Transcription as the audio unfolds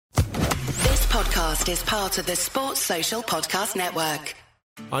podcast is part of the Sports Social Podcast Network.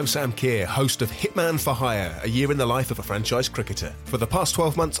 I'm Sam Keir, host of Hitman for Hire, a year in the life of a franchise cricketer. For the past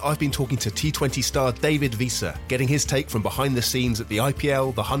 12 months, I've been talking to T20 star David Visa, getting his take from behind the scenes at the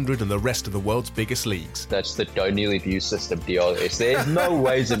IPL, the 100 and the rest of the world's biggest leagues. That's the D'O'Neill view system deal. There's no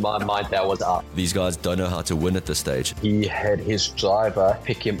ways in my mind that was up. These guys don't know how to win at this stage. He had his driver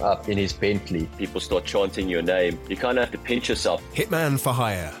pick him up in his Bentley. People start chanting your name. You kind of have to pinch yourself. Hitman for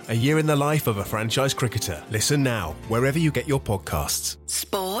Hire, a year in the life of a franchise cricketer. Listen now, wherever you get your podcasts.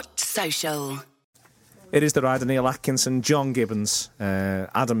 Sport Social. It is the rider Neil Atkinson, John Gibbons,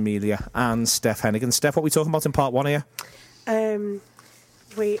 Adam Melia and Steph Hennigan. Steph, what are we talking about in part one here?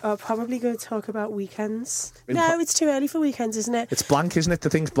 We are probably going to talk about weekends. No, it's too early for weekends, isn't it? It's blank, isn't it? The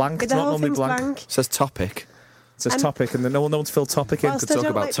thing's blank. It's The not whole normally thing's blank. It says topic. It says topic, and then no one to fill topic in. Whilst to I talk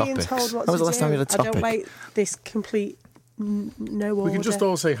don't about like being topics. told what When was to the last time do, you had a I topic? don't like this complete no order. We can just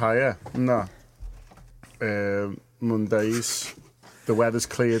all say higher. No. Mondays. The weather's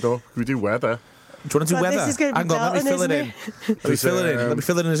cleared up. We do weather. Do you want to do Well, weather? this is going to be Hang on, let me Dalton, fill it in. isn't Let me fill it in. Let me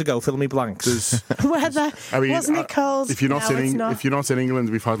fill it in as I go. Fill me blanks. Weather. Wasn't it cold? If you're not No, it's not. if you're not in England,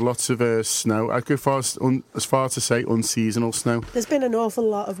 we've had lots of snow. I'd go as far to say unseasonal snow. There's been an awful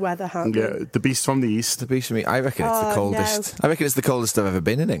lot of weather happening. Yeah, the beast from the east The beach for me. I reckon it's the Oh, coldest. I reckon it's the coldest I've ever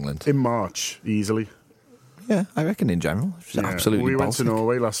been in England. in March, easily. Yeah, I reckon in general. It's Yeah. absolutely We went to Baltic.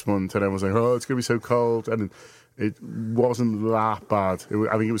 Norway last month, and everyone was like, "Oh, it's going to be so cold," and it wasn't that bad.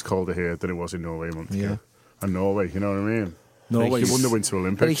 I think it was colder here than it was in Norway a month ago. And Norway, you know what I mean? Norway's- They won the Winter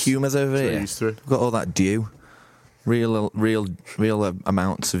Olympics. Very humid over So here. used to it. We've got all that dew. Real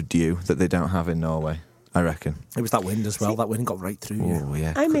amounts of dew that they don't have in Norway, I reckon. It was that wind as well. That wind got right through you. Oh,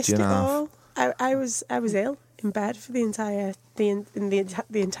 yeah. I Could missed you it not have- all. I was ill in bed for the entirety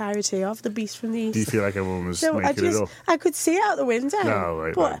of the Beast from the East. Do you feel like everyone was So making it up? I could see it out the window. No,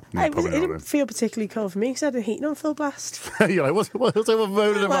 right, but right. it Probably not didn't then. feel particularly cold for me because I had the heating on full blast. You're like, what's everyone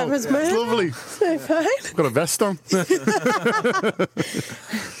moaning about? was It's moaning lovely. So fine. I've got a vest on.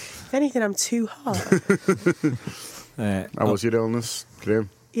 If anything, I'm too hot. How was your illness, Graham?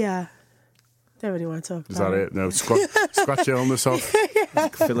 Yeah. Don't really want to talk Is about that it? No, scratch your illness off.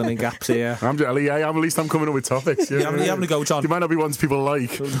 Filling in gaps here. At least I'm coming up with topics. You're having a go, John. You might not be ones people like.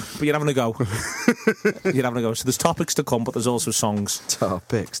 But you're having a go. You're having a go. So there's topics to come, but there's also songs.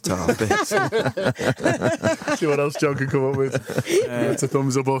 Topics. See what else John can come up with. It's a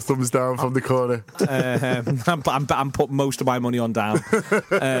thumbs up or thumbs down from the corner. I'm putting most of my money on down.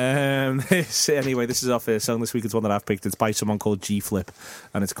 Anyway, this is our first song this week. It's one that I've picked. It's by someone called G Flip,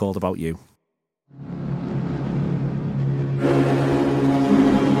 and it's called About You.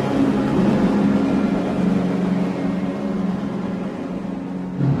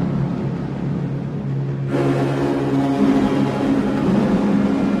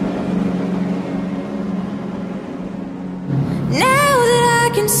 Now that I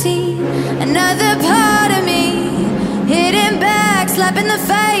can see another part of me, hitting back, slapping the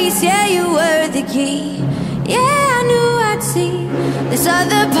face, yeah, you were the key. Yeah, I knew I'd see this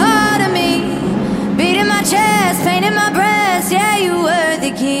other part of me, beating my chest, painting my breast, yeah, you were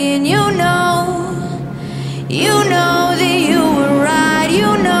the key. And you know that you were right,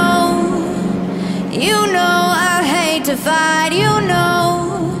 you know I hate to fight, you know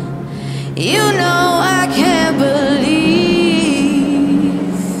I can't believe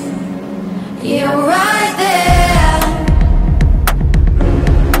you're right there.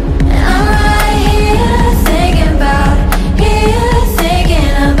 And I'm right here thinking about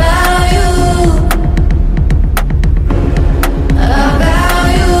you, about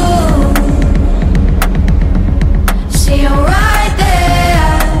you. See, you're right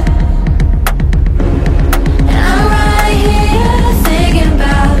there. And I'm right here thinking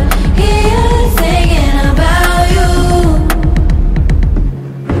about you,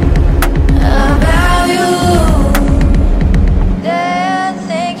 about you. They're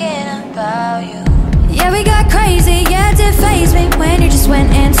thinking about you. Yeah, we got crazy, yeah, it did faze me when you just went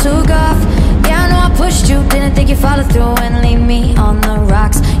and took off. Yeah, I know I pushed you, didn't think you'd follow through and leave me on the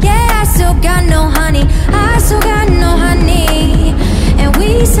rocks. Yeah, I still got no honey, and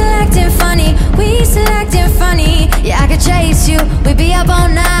we selecting funny, yeah, I could chase you, we'd be up all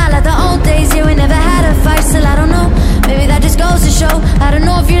night like the old days. Yeah, we never had a fight, still I don't know, maybe that just goes to show. I don't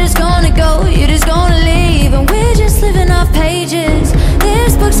know if you're just gonna go, you're just gonna leave, and we're just living off pages.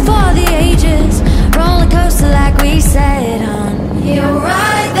 This book's for the ages, roller coaster like we said, hon. You're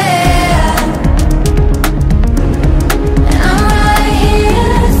right there, and I'm right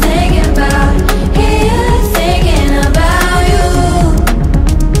here thinking about you, about you.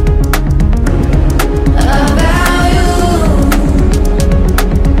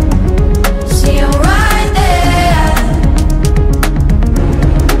 See,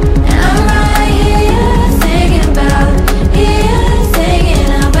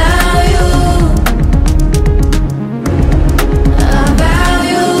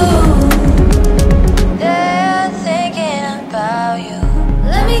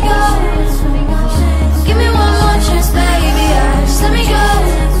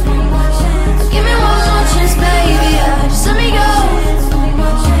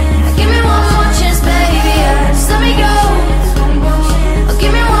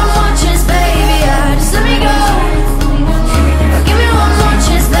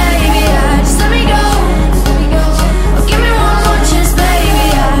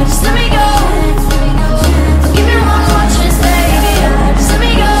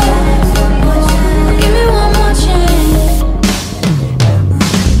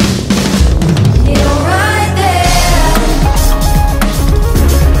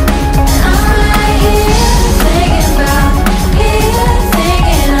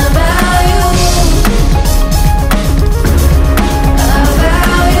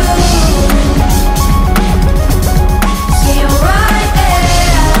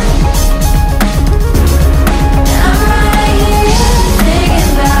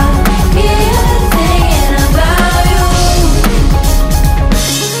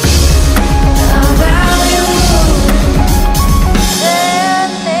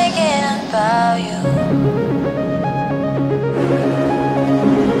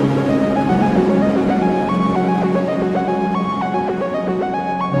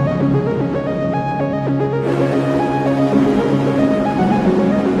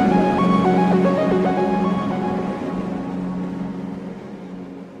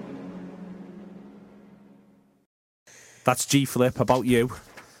 That's G Flip, About You.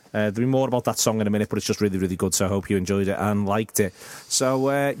 There'll be more about that song in a minute, but it's just really, really good, so I hope you enjoyed it and liked it. So,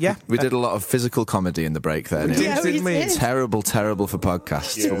 yeah. We did a lot of physical comedy in the break there, Neil. Didn't we? Terrible for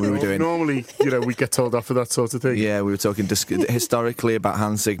podcasts. Yeah, What we were doing. Normally, we get told off for that sort of thing. Yeah, we were talking historically about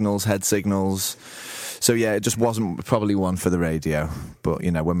hand signals, head signals. So, yeah, it just wasn't probably one for the radio. But,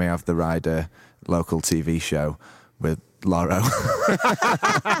 when we have the Ryder local TV show with Loro,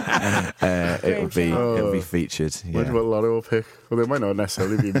 it'll be featured. Yeah. Wonder what Loro will pick. Well, they might not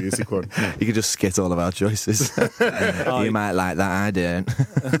necessarily be a music one. You could just skit all of our choices. You might like that, I don't.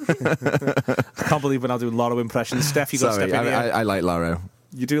 I can't believe when I do Loro impressions. Steph, you got to step in here. I like Loro.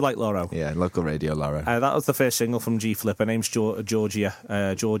 You do like Loro? Yeah, local radio Loro. That was the first single from G Flip. Her name's Georgia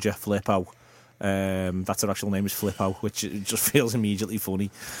Flippo. That's her actual name is Flippo, which just feels immediately funny.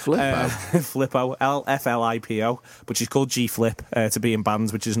 Flippo? Flippo, LFLIPO, but she's called G Flip to be in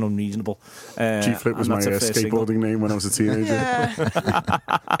bands, which is unreasonable. G Flip was my skateboarding name when I was a teenager.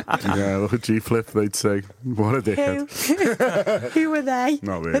 Yeah, look at G Flip, they'd say. What a dickhead. Who were they?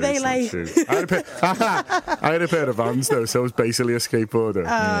 Not really. Were they like... I had a pair of Vans, though, so I was basically a skateboarder.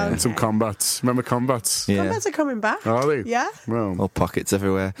 And some Combats. Remember Combats? Yeah. Combats are coming back. Are they? Yeah. Well, All pockets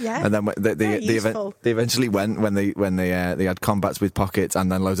everywhere. Yeah. And then they eventually went when they had Combats with pockets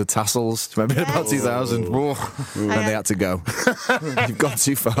and then loads of tassels. Do you remember about 2000? And they had to go. You've gone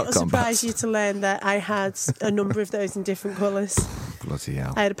too far, It'll Combats. surprise you to learn that I had a number of those in different colours. Bloody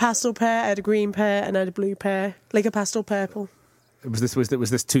hell. I had a pastel pair, I had a green pair, and I had a blue pair, like a pastel purple. Was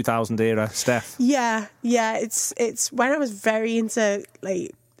this 2000 era, Steph? Yeah. It's when I was very into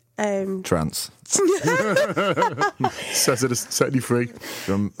like Trance. set you free.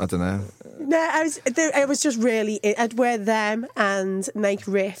 I don't know. No, I was just really. I'd wear them and Nike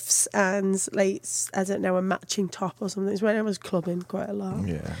Riffs and like I don't know, a matching top or something. It's when I was clubbing quite a lot.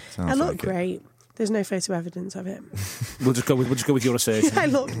 Yeah, I look great. There's no photo evidence of it. We'll just go with your assertion. I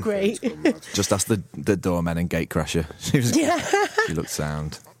look great. Just ask the doorman and Gatecrasher. She looked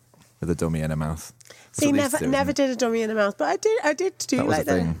sound with a dummy in her mouth. See, never did a dummy in the mouth, but I did do like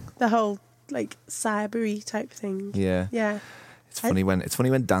the whole like cybery type thing. Yeah. It's funny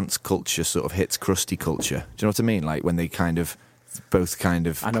when dance culture sort of hits crusty culture. Do you know what I mean? Like when they both kind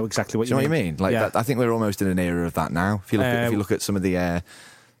of. I know exactly what you mean. Do you know what I mean? Like that, I think we're almost in an era of that now. If you look at some of the.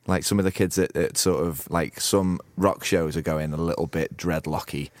 Like some of the kids at sort of like some rock shows are going a little bit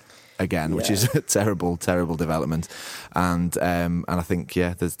dreadlocky again, which is a terrible development. And I think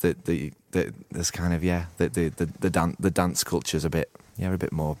there's there's kind of the dance culture's a bit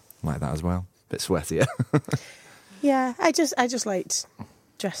more like that as well, a bit sweatier. Yeah, I just liked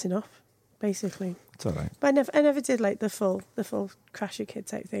dressing up, basically. It's all right. But I never did like the full Crasher Kid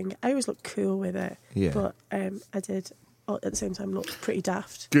type thing. I always looked cool with it. Yeah. But I did at the same time look pretty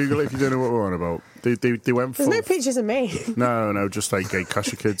daft. Google it if you don't know what we're on about. They went There's no pictures of me. No, just like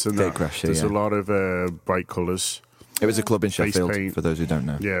Gatecrasher Kids and that. Gatecrasher, There's a lot of bright colours. It was a club in Sheffield, for those who don't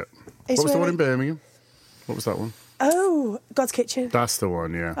know. Yeah. What was the one in Birmingham? What was that one? Oh, God's Kitchen. That's the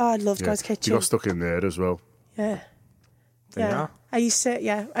one, yeah. Oh, I loved God's Kitchen. You got stuck in there as well. Yeah. There you are. I used to,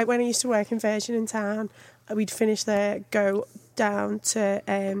 when I used to work in Virgin in town, we'd finish there, go down to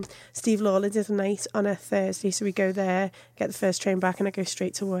Steve Lawler's little night on a Thursday, so we go there, get the first train back, and I go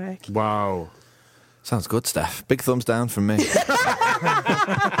straight to work. Wow. Sounds good, Steph. Big thumbs down from me.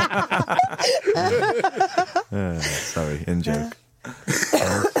 Sorry, in joke.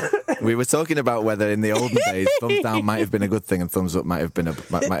 We were talking about whether in the olden days thumbs down might have been a good thing and thumbs up might have been a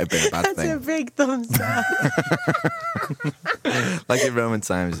bad That's thing. a big thumbs down. Like in Roman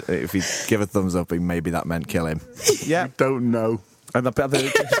times, if you give a thumbs up, maybe that meant kill him. Yeah. Don't know. And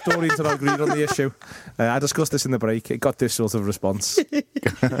the historians are agreed on the issue. I discussed this in the break. It got this sort of response. It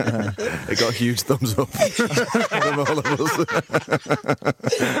got a huge thumbs up from all of us.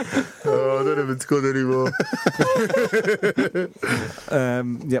 Oh, I don't know if it's good anymore.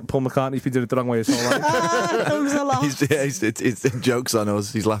 Paul McCartney's been doing it the wrong way his whole life. Thumbs aloft. It's jokes on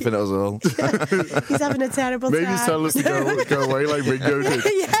us. He's laughing at us all. He's having a terrible time. Maybe he's telling us to go away like Ringo did.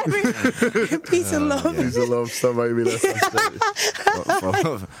 Peace and love. Peace and love. Stop making me listen.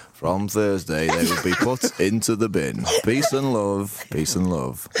 From Thursday, they will be put into the bin. Peace and love. Peace and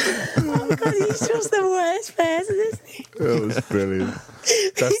love. Oh, God, he's just the worst person, isn't he? That was brilliant.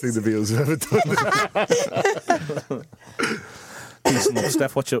 Best thing the Beatles have ever done. Peace and love.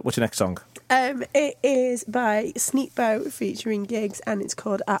 Steph, what's your next song? It is by Sneakboat featuring Giggs, and it's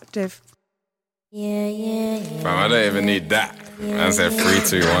called Active. Fam, I don't even need that. I said 3,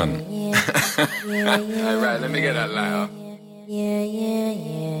 2, 1. Alright, let me get that loud.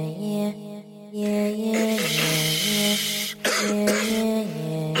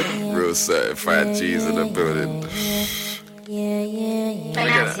 Real certified G's in the building. Let me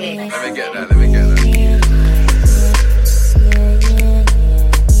get that.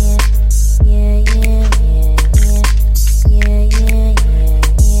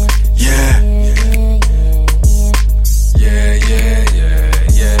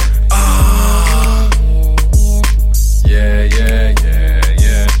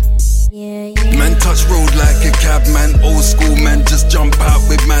 Man touch road like a cab man, old school man, just jump out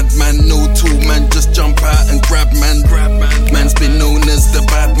with madman, no tool man, just jump out and grab man. Man's been known as the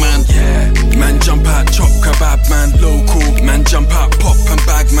bad man. Man jump out, chop kebab man, local. Man jump out, pop and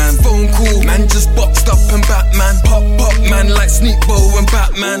bag man, phone call. Man just boxed up and Batman, pop man like Sneak Bow and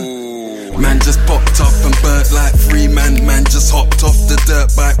Batman. Man just popped up and burnt like Freeman. Man just hopped off the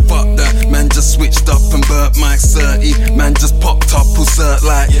dirt bike, fuck that. Man just switched up and burnt Mike 30. Man just popped up, cert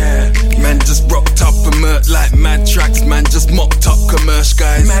like man just rocked up and murked like Mad Tracks. Man just mopped up commercial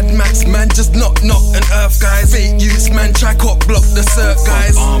guys. Mad Max, man just knock and earth guys. Fake use, man try cop block the cert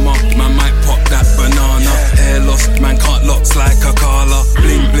guys. Armor, man might pop that banana. Hair lost, man can't locks like a Carla.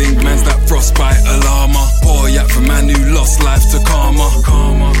 Bling bling, man's that frostbite alarmer. Poor yak for man who lost life to karma.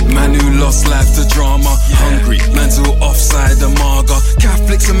 Man who lost life to drama. Hungry, man's all offside and maga.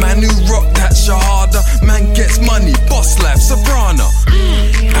 Catholics a man who rock that shahada. Man gets money, boss life, soprano.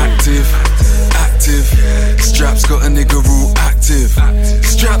 Active. Straps got a nigga rule active.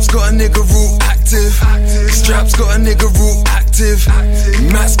 Straps got a nigga rule active. Straps got a nigga rule active.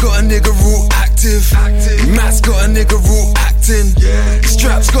 Matt's got a nigga rule active. Matt's got a nigga rule acting.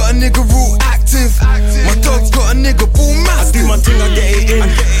 Straps got a nigga rule active. My dog's got a nigga bull massive. I do my thing, I get it in.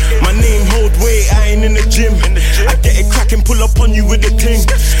 My name hold weight, I ain't in the gym. I get it cracking, pull up on you with the ting.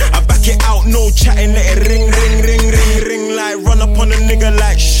 I back it out, no chatting, let it ring. Like run up on a nigga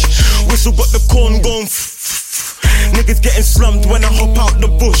like shh. Whistle got the corn going Niggas getting slumped when I hop out the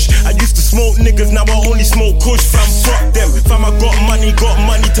bush. I used to smoke niggas, now I only smoke kush. Fam, fuck them. Fam, I got money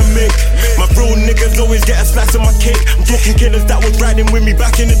to make. My real niggas always get a slice of my cake. I'm talking killers that was riding with me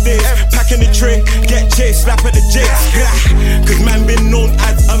back in the days. Packing the tray, get chased, slap at the jakes. Cause man been known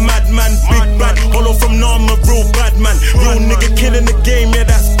as a madman. Big bad, hollow from Nama, real bad man. Real nigga killing the game, yeah,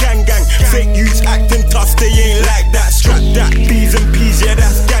 that's gang. Fake youths acting tough, they ain't like that. Strap that, B's and P's, yeah,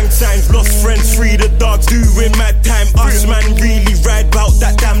 that's gang signs. Lost friends, free the dogs, doing mad time. Us man really ride bout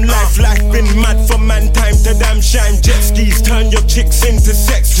that damn life. Life been mad for man, time to damn shine. Jet skis turn your chicks into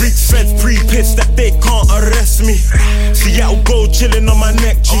sex freaks. Feds pre-pissed that they can't arrest me. Seattle gold chilling on my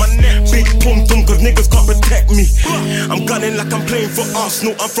neck, G. Big pum tum cause niggas can't protect me. I'm gunning like I'm playing for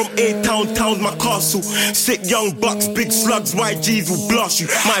Arsenal. I'm from A-Town, town's my castle. Sick young bucks, big slugs, YGs will blast you.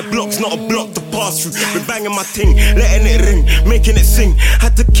 My block's not a block to pass through. Been banging my ting, letting it ring, making it sing.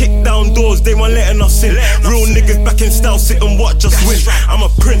 Had to kick down doors, they weren't letting us in. Real niggas back in style, sit and watch us win. I'm a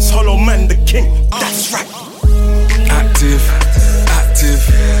prince, hollow man, the king. That's right. Active.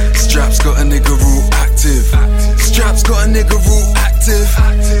 Straps got a nigga rule active. Straps got a nigga rule active.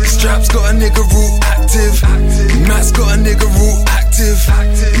 Straps got a nigga rule active. Matt's got a nigga rule active.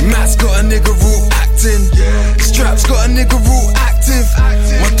 Matt's got a nigga rule acting. Straps got a nigga rule active.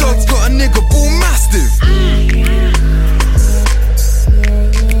 My dog's got a nigga bull mastiff.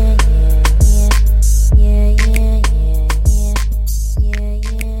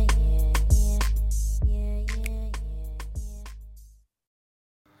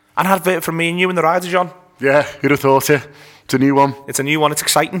 An advert from me and you in the rider, John. Yeah, who'd have thought it? It's a new one. It's a new one. It's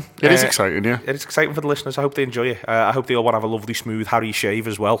exciting. It is exciting, yeah. It is exciting for the listeners. I hope they enjoy it. I hope they all want to have a lovely, smooth Harry shave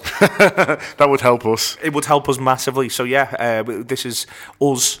as well. That would help us. It would help us massively. So, yeah, this is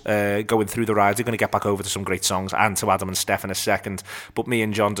us going through the rides. We're going to get back over to some great songs and to Adam and Steph in a second. But me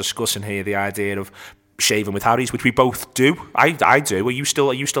and John discussing here the idea of shaving with Harry's, which we both do. I do. Are you still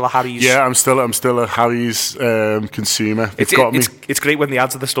a Harry's? Yeah, I'm still a Harry's consumer. It's great when the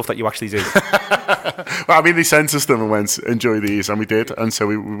ads are the stuff that you actually do. Well, I mean, they sent us them and went, enjoy these, and we did, and so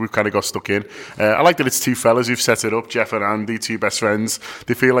we kind of got stuck in. I like that it's two fellas who've set it up, Jeff and Andy, two best friends.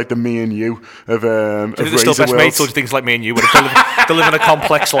 They feel like the me and you of Razor still best mates, or do you think it's like me and you? They're living a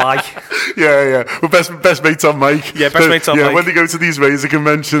complex lie. Yeah. We're best mates on mic. Yeah, best mates on mic. Yeah, when they go to these Razor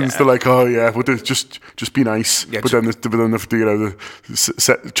conventions, they're like, oh yeah, we'll just be nice. Yeah, but then they're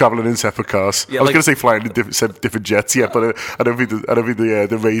travelling in separate cars. Yeah, I was going to say flying in different jets, but I don't think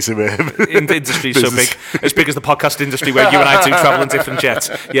the Razor in the industry is so big, as big as the podcast industry, where you and I do travel in different jets.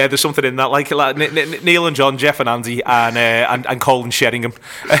 Yeah, there's something in that. Like Neil and John, Jeff and Andy, and Cole and Sheringham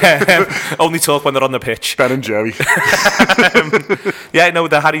only talk when they're on the pitch. Ben and Jerry.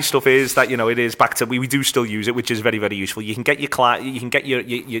 The Harry stuff is that it is back to we do still use it, which is very, very useful. You can get your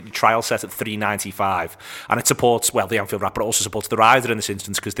trial set at $3.95. 395, and it supports the Anfield Wrap, but it also supports the rider in this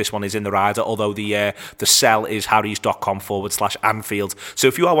instance because this one is in the rider. Although the sell is harrys.com/Anfield. So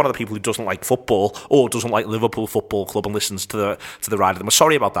if you are one of the people who doesn't like football or doesn't like Liverpool Football Club and listens to the rider, then we're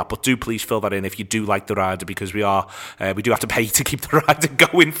sorry about that, but do please fill that in if you do like the rider, because we do have to pay to keep the rider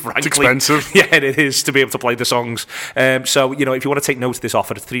going. Frankly, it's expensive. Yeah, it is, to be able to play the songs. So if you want to take note of this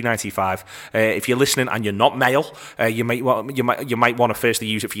offer, it's $3.95. If you're listening and you're not male, you might want to firstly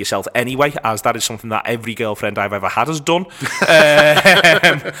use it for yourself anyway, as that is something that every girlfriend I've ever had has done.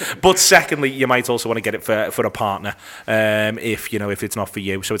 But secondly, you might also want to get it for a partner if it's not for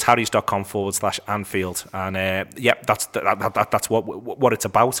you. So it's harrys.com/Anfield, and that's what it's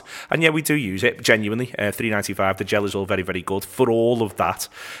about. And yeah, we do use it genuinely. $3.95. The gel is all very, very good. For all of that,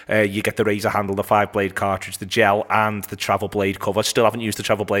 you get the razor handle, the 5-blade cartridge, the gel, and the travel blade cover. Still haven't used the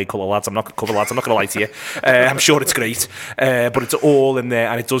travel blade cover, lads. I'm not going to lie to you. I'm sure it's great, but it's all in there,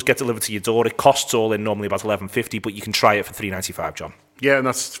 and it does get delivered to your door. It costs all in normally about $11.50, but you can try it for $3.95, John. Yeah, and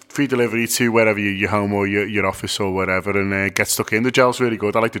that's free delivery to wherever your home or your office or whatever, and get stuck in. The gel's really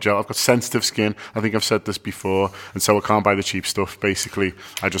good. I like the gel. I've got sensitive skin. I think I've said this before, and so I can't buy the cheap stuff. Basically,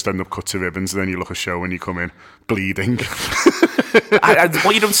 I just end up cut to ribbons, and then you look a show when you come in bleeding.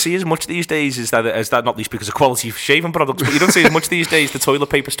 What you don't see as much these days is that not least because of quality of shaving products, but you don't see as much these days the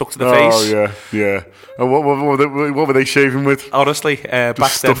toilet paper stuck to the face. Oh yeah. And what were they shaving with? Honestly, back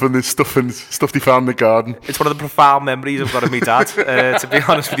then, stuff they found in the garden. It's one of the profound memories I've got of me dad. To be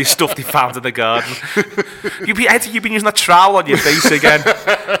honest with you, stuff they found in the garden. You've been using that trowel on your face again.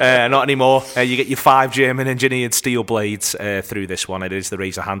 Not anymore. You get your 5 German engineered steel blades through this one. It is the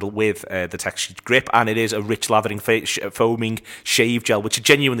razor handle with the textured grip, and it is a rich lathering foaming shave gel, which it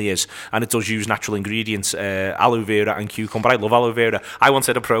genuinely is, and it does use natural ingredients, aloe vera and cucumber. I love aloe vera. I once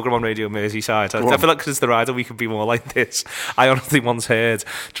had a programme on Radio Merseyside. I feel like because it's the rider we could be more like this. I honestly once heard,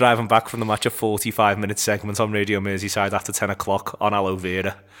 driving back from the match, a 45-minute segment on Radio Merseyside after 10 o'clock on aloe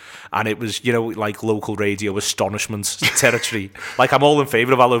vera. And it was, like local radio astonishment territory. Like, I'm all in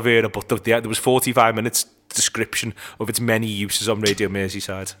favour of aloe vera, but there was 45 minutes description of its many uses on Radio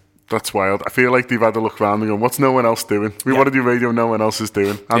Merseyside. That's wild. I feel like they've had a look around and gone, what's no one else doing? We want to do radio no one else is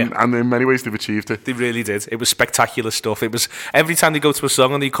doing. And in many ways they've achieved it. They really did. It was spectacular stuff. It was every time they go to a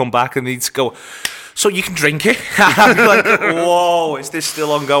song and they come back and they'd go, so you can drink it? I'd be like, whoa, is this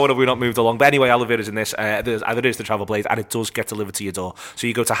still ongoing? Have we not moved along? But anyway, aloe vera's in this. There is the travel blade, and it does get delivered to your door. So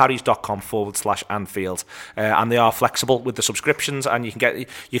you go to harrys.com/Anfield, and they are flexible with the subscriptions, and you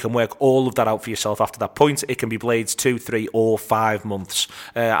can work all of that out for yourself after that point. It can be blades 2, 3, or 5 months.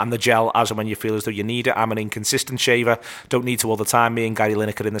 And the gel, as and when you feel as though you need it. I'm an inconsistent shaver. Don't need to all the time. Me and Gary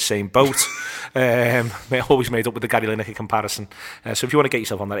Lineker in the same boat. Always made up with the Gary Lineker comparison. So if you want to get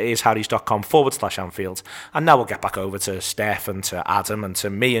yourself on that, it is harrys.com/Anfield. And now we'll get back over to Steph and to Adam and to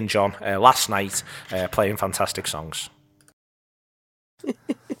me and John last night playing fantastic songs.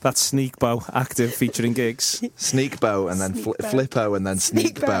 That's Sneak Bow, active, featuring gigs. Sneak Bow and then Flippo and then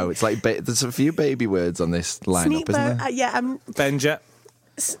Sneak Bow. It's like there's a few baby words on this lineup, isn't there? Yeah, Benja.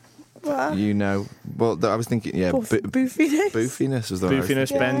 What? Well, I was thinking, boofiness. Boofiness was the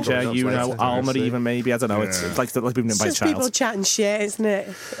Boofiness, Benja, Alma, even maybe. I don't know. It's like being named by a child. People chatting shit, isn't it?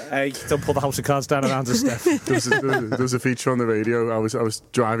 Hey, don't pull the house of cards down around us, Steph. There was a feature on the radio. I was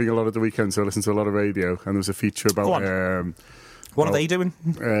driving a lot at the weekend, so I listened to a lot of radio, and there was a feature about what are they doing?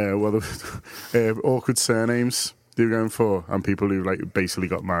 Awkward surnames they were going for, and people who basically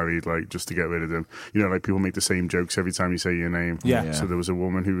got married just to get rid of them. People make the same jokes every time you say your name. Yeah. So there was a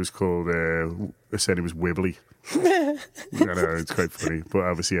woman who was called said it was Wibbly. I know, it's quite funny, but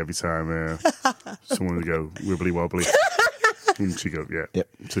obviously every time someone would go wibbly wobbly, and she go Yep.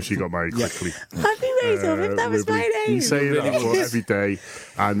 So she got married quickly. I'd be made of if that was my name. You say that every day,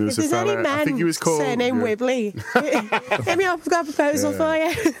 and there was a fella. I think he was called surname Wibbly. Hit me up. I've got a proposal for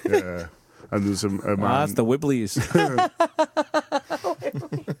you. Yeah. And there's a man. That's the Wibblies.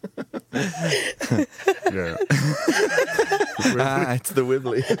 Yeah. It's the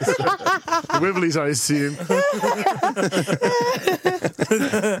Wibblies. The Wibblies, I assume.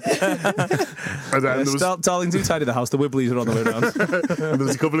 And then Darling, do tidy the house. The Wibblies are on the way around. And there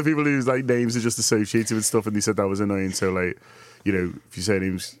was a couple of people whose names are just associated with stuff, and they said that was annoying. So, if you say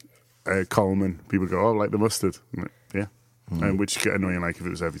names Coleman, people go, "Oh, like the mustard." Like, yeah. And which get annoying if it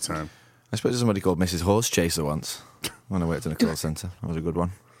was every time. I suppose there's somebody called Mrs. Horse Chaser once when I worked in a call centre. That was a good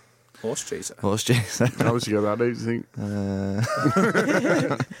one. Horse Chaser? Horse Chaser. How would you get that name, do you think?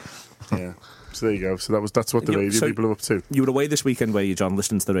 Yeah. So there you go. So that's what the radio people are up to. You were away this weekend, were you, John,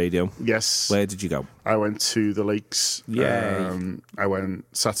 listening to the radio? Yes. Where did you go? I went to the Lakes. Yay. I went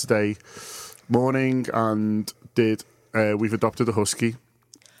Saturday morning and did... we've adopted a husky.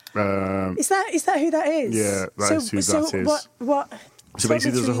 Is that who that is? Yeah, that is who that is. What? So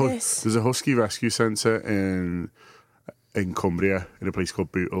basically, there's a husky rescue centre in Cumbria, in a place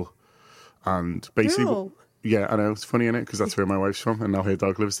called Bootle, and basically, yeah, I know it's funny, innit? Because that's where my wife's from, and now her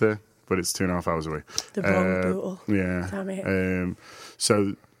dog lives there, but it's 2.5 hours away. The wrong Bootle. Yeah. Damn it.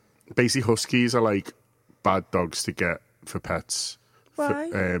 So basically, huskies are like bad dogs to get for pets.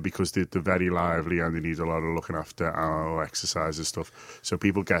 Why? Because they're very lively and they need a lot of looking after and exercise and stuff. So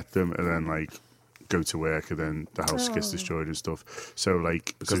people get them and then like go to work and then the house gets destroyed and stuff. So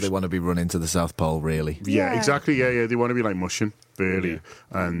like because they want to be running to the South Pole, really. Yeah, exactly. Yeah. They want to be like mushing, really. Yeah.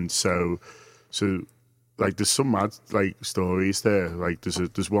 And so like there's some mad like stories there. Like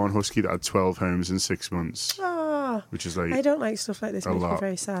there's one husky that had 12 homes in 6 months. Which is like I don't like stuff like this. Makes me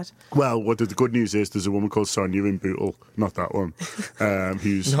very sad. Well, what the good news is, there's a woman called Sonia in Bootle, not that one.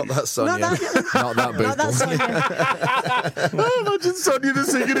 Who's not that Sonia, not that Bootle. Not that Sonia. Oh, imagine Sonia the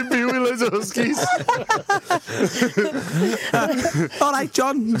singing in Bootle with loads of huskies. All right,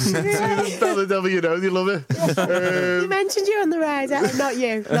 John. Tell the devil you know, they love it. You mentioned you on the rider, not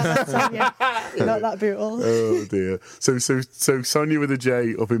you, not that Sonia, not that Bootle. Oh dear. So Sonia with a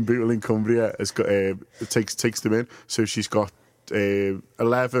J up in Bootle in Cumbria has got takes them in. So she's got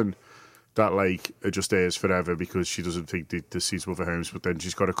 11 that like are just theirs forever because she doesn't think they're suitable for homes. But then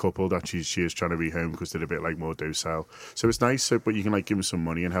she's got a couple that she is trying to rehome because they're a bit like more docile. So it's nice. But you can like give them some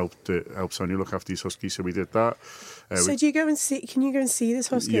money and help Sonia look after these huskies. So we did that. So do you go and see? Can you go and see this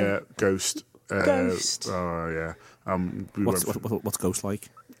husky? Yeah, Ghost. Ghost. Oh yeah. What's Ghost like?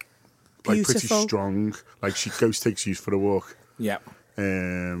 Like pretty strong. Like Ghost takes you for a walk. Yeah.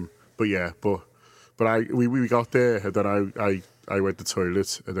 But yeah, but we got there and then I went to the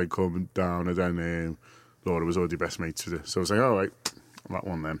toilet and then coming down and then Laura was already best mates with her. So I was like, all right, that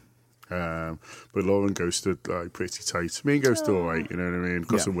one then. But Laura and Ghost are like pretty tight. Me and Ghost are all right, you know what I mean?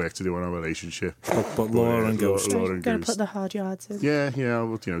 Got some work to do on our relationship. But Laura and Ghost. Laura and Ghost. Put the hard yards in. Yeah, I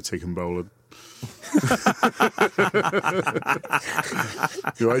will, take them bowling.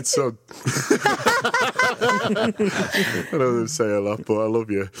 You right, son? I don't say a lot, but I love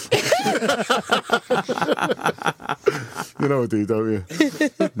you. You know I do, don't you?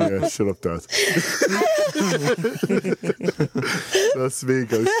 Yeah, shut up, Dad. That's me,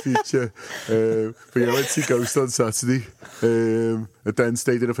 Ghost feature. But yeah, I went to see Ghost on Saturday. And then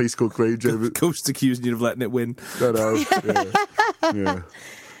stayed in a place called Grange. Ghost accusing you of letting it win. I know, yeah.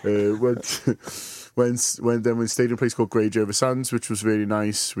 When stayed in a place called Grey Over Sands, which was really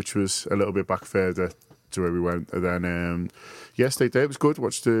nice, which was a little bit back further to where we went. And then, stayed there. It was good.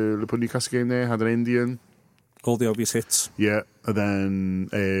 Watched the Liverpool Newcastle game there. Had an Indian. All the obvious hits. Yeah, and then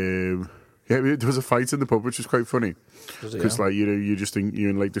there was a fight in the pub, which was quite funny because like you just think you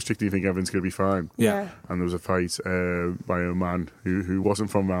in Lake District, you think everything's going to be fine. Yeah, and there was a fight by a man who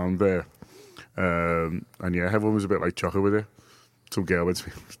wasn't from round there, and everyone was a bit like chocker with it. Some girl went to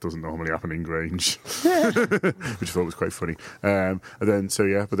me, which doesn't normally happen in Grange, which I thought was quite funny. And then,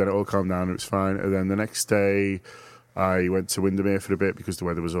 but then it all calmed down and it was fine. And then the next day, I went to Windermere for a bit because the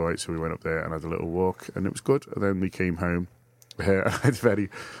weather was all right, so we went up there and had a little walk, and it was good. And then we came home. I had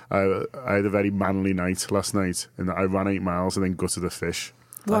a very manly night last night, and I ran 8 miles and then gutted a fish.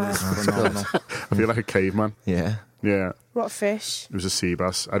 Wow. I feel like a caveman. Yeah. Yeah. What fish? It was a sea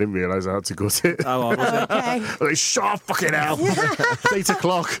bass. I didn't realise I had to gut it. How hard was it? Okay. I was like, shut up, fucking hell. It's 8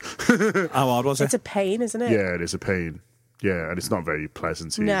 o'clock. How hard was it? It's a pain, isn't it? Yeah, it is a pain. Yeah, and it's not very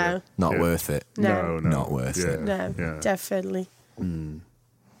pleasant either. No. Not worth it. No. Not worth it. No, definitely.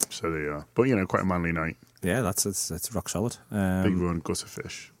 So there you are. But, quite a manly night. Yeah, it's rock solid. Big run, gut a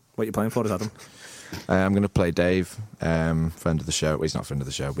fish. What are you playing for, is Adam? I'm going to play Dave, friend of the show. Well, he's not friend of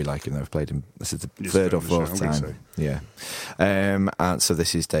the show. We like him, though. We've played him. This is the third or fourth time. Yeah. And so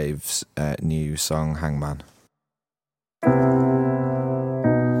this is Dave's new song, Hangman.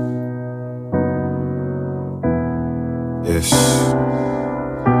 Yes.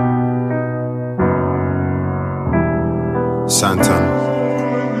 Santan.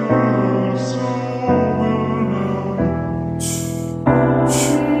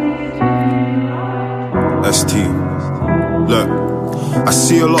 ST. Look, I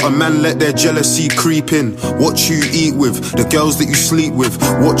see a lot of men let their jealousy creep in. What you eat with, the girls that you sleep with,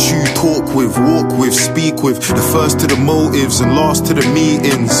 what you talk with, walk with, speak with. The first to the motives and last to the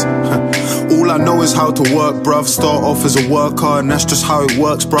meetings. All I know is how to work, bruv. Start off as a worker and that's just how it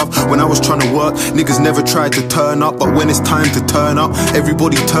works, bruv. When I was trying to work, niggas never tried to turn up. But when it's time to turn up,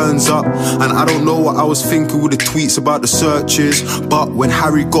 everybody turns up. And I don't know what I was thinking with the tweets about the searches. But when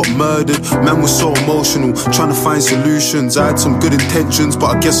Harry got murdered, man was so emotional, trying to find solutions. I had some good intentions,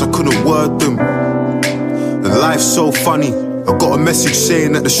 but I guess I couldn't word them. And life's so funny. I got a message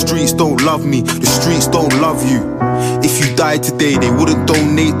saying that the streets don't love me, the streets don't love you. If you died today, they wouldn't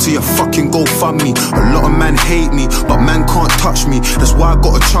donate to your fucking GoFundMe. A lot of man hate me, but man can't touch me. That's why I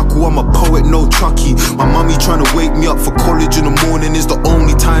got a chuckle, I'm a poet, no Chucky. My mummy trying to wake me up for college in the morning is the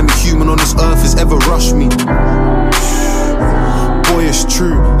only time a human on this earth has ever rushed me. Boy, it's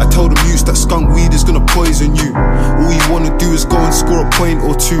true, I tell them youths that skunk weed is gonna poison you. All you wanna do is go and score a point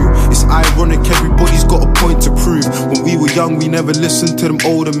or two. It's ironic, everybody's got a point to prove. When we were young, we never listened to them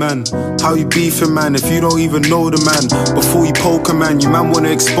older man. How you beefing, man, if you don't even know the man? Before you poke a man, you man wanna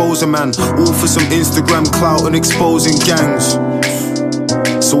expose a man. All for some Instagram clout and exposing gangs.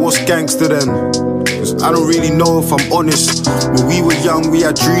 So what's gangster then? Cause I don't really know if I'm honest. When we were young, we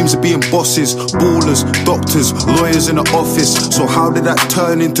had dreams of being bosses, ballers, doctors, lawyers in the office. So how did that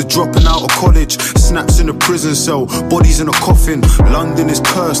turn into dropping out of college? Snaps in a prison cell, bodies in a coffin. London is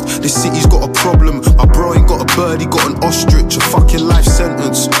cursed, this city's got a problem. My bro ain't got a bird, he got an ostrich. A fucking life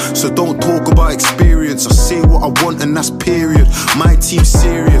sentence. So don't talk about experience, I say what I want and that's period. My team's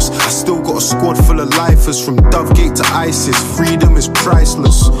serious, I still got a squad full of lifers. From Dovegate to ISIS, freedom is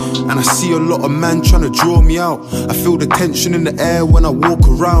priceless. And I see a lot of man trying to draw me out. I feel the tension in the air when I walk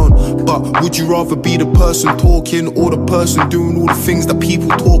around. But would you rather be the person talking or the person doing all the things that people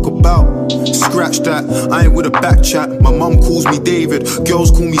talk about? Scratch that, I ain't with a back chat. My mum calls me David,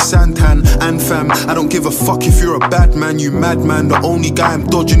 girls call me Santan and fam. I don't give a fuck if you're a bad man, you madman. The only guy I'm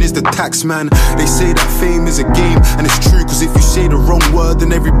dodging is the tax man. They say that fame is a game, and it's true, cause if you say the wrong word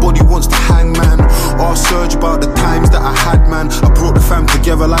then everybody wants to hang, man. Ask Serge about the times that I had, man. I brought the fam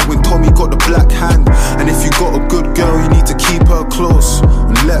together like when Tommy got the black hand. And if you got a good girl, you need to keep her close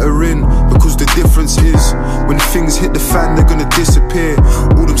and let her in, because the difference is when things hit the fan, they're gonna disappear.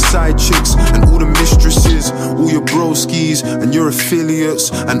 All them side chicks and all the mistresses, all your broskies and your affiliates,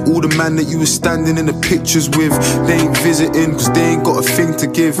 and all the man that you were standing in the pictures with, they ain't visiting cause they ain't got a thing to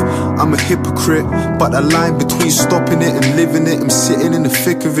give. I'm a hypocrite, but the line between stopping it and living it, I'm sitting in the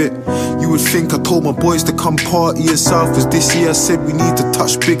thick of it. You would think I told my boys to come party at South, cause this year I said we need to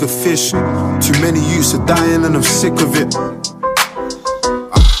touch bigger fish. Too many youths are dying and I'm sick of it.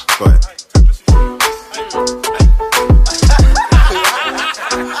 Go ahead.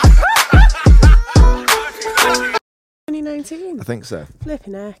 2019? I think so.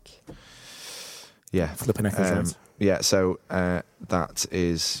 Flipping heck. Yeah, flipping heck. Yeah, so that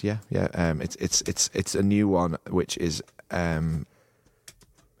is it's a new one which is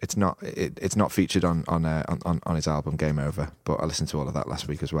it's not featured on his album Game Over, but I listened to all of that last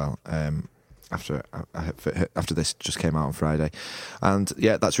week as well. After this just came out on Friday, and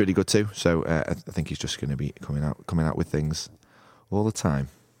yeah, that's really good too. So I think he's just going to be coming out with things all the time.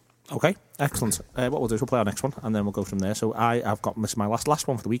 Okay, excellent. What we'll do is we'll play our next one, and then we'll go from there. So I've got my last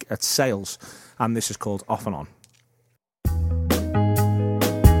one for the week at Sales, and this is called Off and On.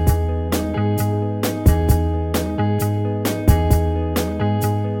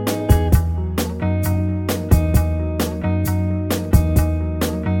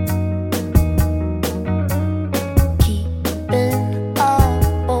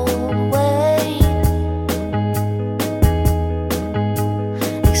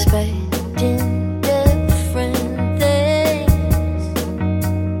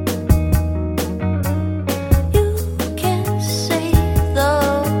 You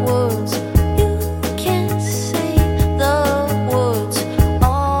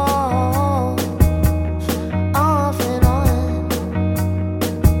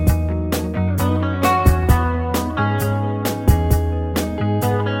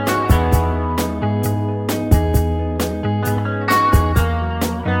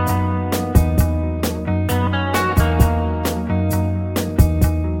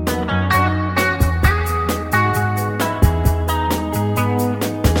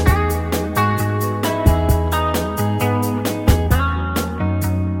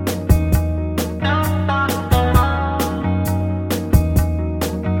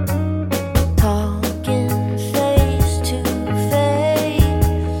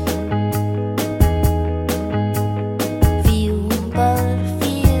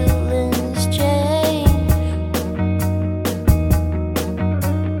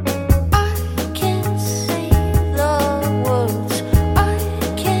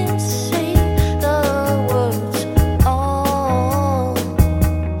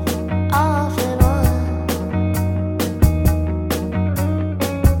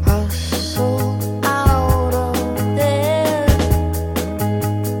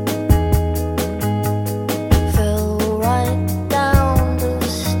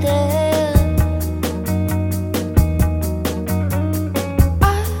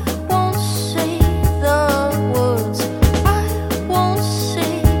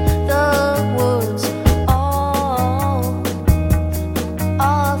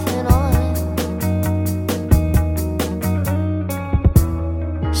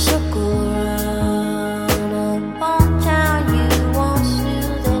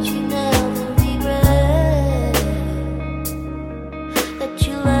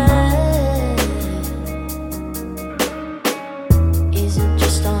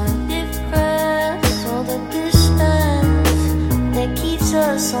keeps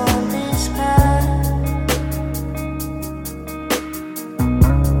us on this path.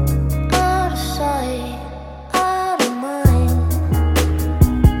 Out of sight, out of mind.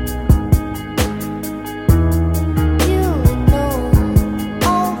 You ignore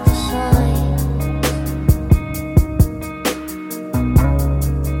all the signs.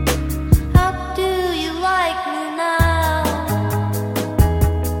 How do you like me now?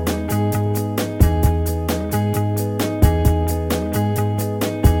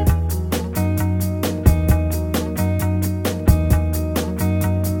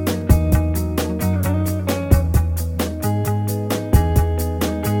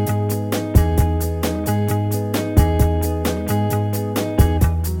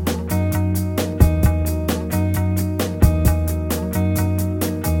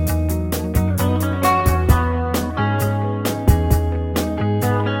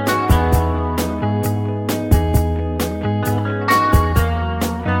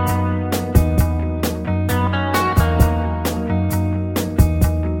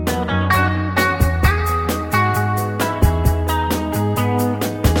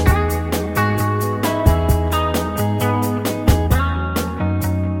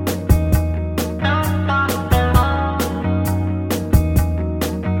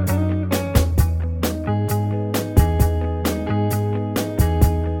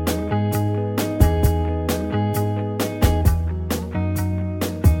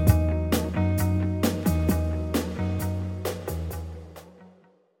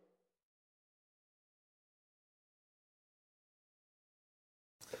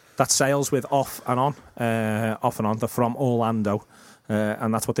 That's Sales with Off and On. Off and On. They're from Orlando.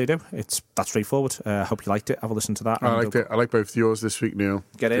 And that's what they do. It's that straightforward. I hope you liked it. Have a listen to that. I liked it. I like both of yours this week, Neil.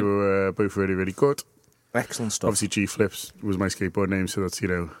 Get in. They were both really, really good. Excellent stuff. Obviously, G Flips was my skateboard name, so that's,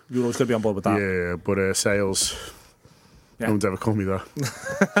 You're always going to be on board with that. Yeah, but Sales... Yeah. No one's ever called me that.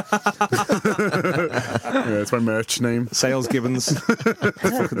 Yeah, it's my merch name. Sales Gibbons.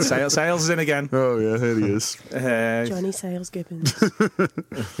 Sales is in again. Oh, yeah, here he is. Johnny Sales Gibbons.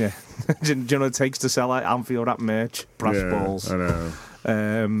 Yeah. Do you know what it takes to sell Anfield at merch? Brass balls. I know.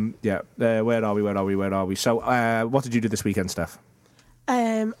 Where are we? So, what did you do this weekend, Steph?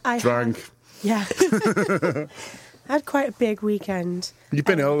 I drank. Yeah. I had quite a big weekend. You've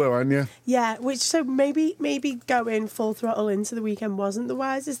been ill though, haven't you? Yeah, so maybe going full throttle into the weekend wasn't the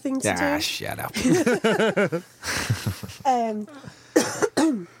wisest thing to do. Ah, shut up.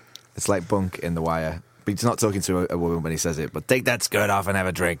 It's like Bunk in The Wire. But he's not talking to a woman when he says it, but take that skirt off and have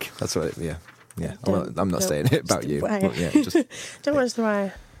a drink. That's what yeah. I'm not saying it about you. But yeah, just don't watch The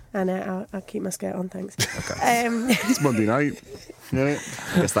Wire. I know, I'll keep my skirt on, thanks. Okay. It's Monday night. Yeah.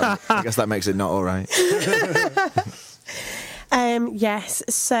 I guess that makes it not all right. Yes,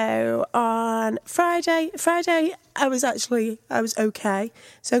 so on Friday I was okay.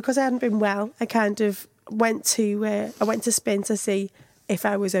 So because I hadn't been well, I kind of went to spin to see if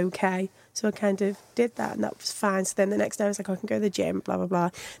I was okay. So I kind of did that, and that was fine. So then the next day I was like, I can go to the gym, blah blah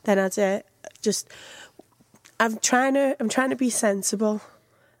blah. Then I had to I'm trying to be sensible.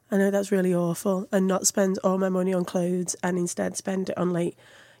 I know that's really awful, and not spend all my money on clothes and instead spend it on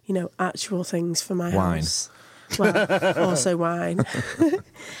actual things for my house. Well, also wine.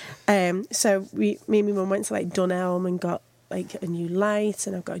 So me and my mum went to Dunelm and got a new light,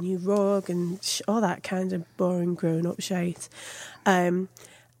 and I've got a new rug and all that kind of boring grown up shit. And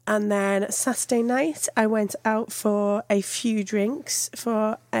then Saturday night I went out for a few drinks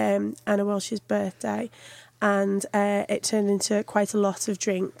for Anna Welsh's birthday. And it turned into quite a lot of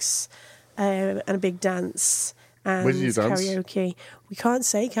drinks and a big dance and Where did you dance? Karaoke. We can't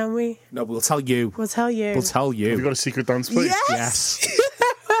say, can we? No, we'll tell you. We'll tell you. We'll tell you. Have you got a secret dance place? Yes.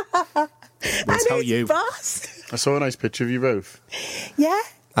 We'll tell you. Boss. I saw a nice picture of you both. Yeah.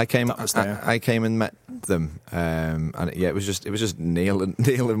 I came and met them, and it was just Neil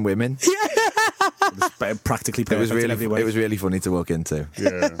and women. Practically perfect. It was really funny to walk into.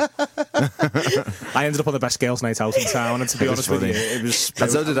 Yeah. I ended up on the best girls' night out in town, and to be honest with you, it was.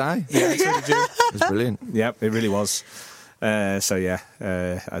 And so did I. Yeah, so did you. It was brilliant. Yeah, it really was. It's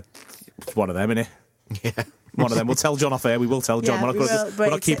one of them, innit? Yeah. One of them. We'll tell John off air. We will tell John. Yeah, we're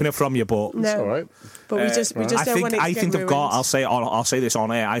not keeping it from you, but no. It's all right. But we just don't want it to I think they've got. I'll say this on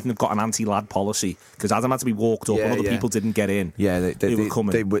air. I think they've got an anti-lad policy because Adam had to be walked up, and other people didn't get in. Yeah, they were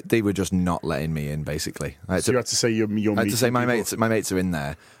coming. They were just not letting me in. Basically, you had to say your I had to say my mates are in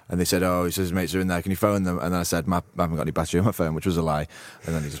there, and they said, "Oh, he says his mates are in there. Can you phone them?" And then I said, "I haven't got any battery on my phone," which was a lie.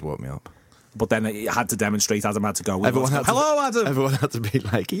 And then he just woke me up. But then it had to demonstrate. Adam had to go. Hello, Adam. Everyone had to be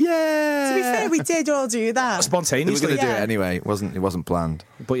like, yeah. To be fair, we did all do that spontaneously. We were going to do it anyway. It wasn't planned.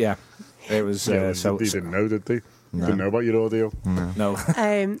 But yeah, it was. They didn't know, did they? Didn't know about your ordeal. No.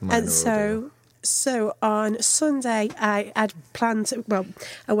 And so on Sunday, I had planned to,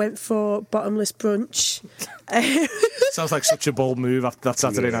 I went for bottomless brunch. Sounds like such a bold move after that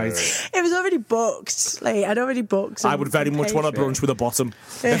Saturday night. It was already booked. I'd already booked. I would very much want a brunch with a bottom.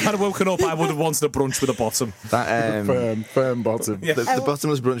 If I'd woken up, I would have wanted a brunch with a bottom. That firm bottom. Yeah. The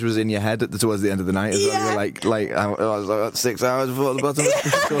bottomless brunch was in your head towards the end of the night as well. You were I was 6 hours before the bottomless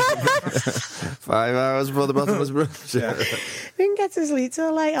brunch. 5 hours before the bottomless brunch. Didn't get to sleep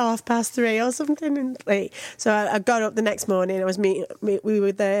till 3:30 or something. And so I got up the next morning. I was we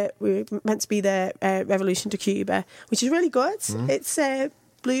were there. We were meant to be there. Revolution to Cuba, which is really good. It's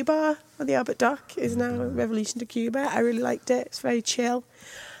Blue Bar on the Albert Dock is now Revolution to Cuba. I really liked it. It's very chill.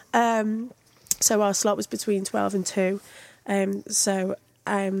 So our slot was between 12 and 2.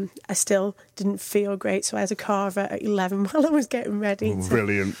 I still didn't feel great, so I had a carver at 11 while I was getting ready.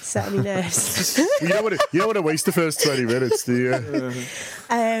 Brilliant. Set me nurse. You don't want to waste the first 20 minutes, do you?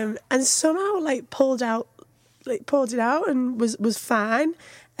 And somehow pulled it out and was fine.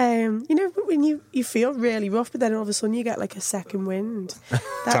 You know, when you feel really rough, but then all of a sudden you get a second wind.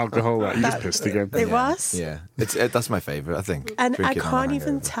 It's alcohol. You just pissed again. It was. Yeah, that's my favourite, I think. And I can't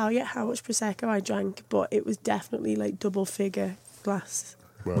even tell you how much Prosecco I drank, but it was definitely double figure glass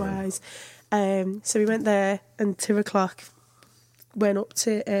wise. So we went there, and 2:00 went up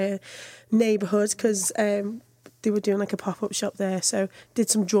to Neighbourhood because they were doing a pop-up shop there. So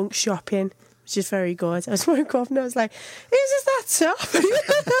did some drunk shopping, which is very good. I just woke up and I was like, "Is this that top?"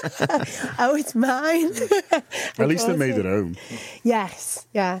 Oh, it's mine. At least they made it home. Yes,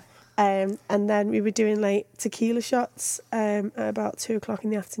 yeah. And then we were doing tequila shots at about 2:00 in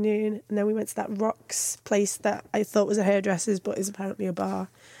the afternoon, and then we went to that Rocks place that I thought was a hairdresser's but is apparently a bar.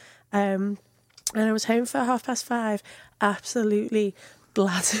 And I was home for 5:30, absolutely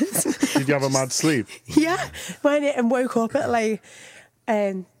bladdered. Did you have a mad sleep? Yeah, went in and woke up at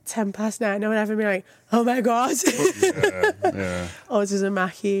 9:10. I would have been like, "Oh my god!" Yeah. Orders and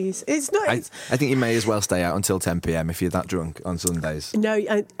Mackey's. It's not. I think you may as well stay out until 10 p.m. if you're that drunk on Sundays. No,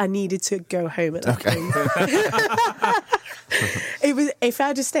 I needed to go home at that point. It was. If I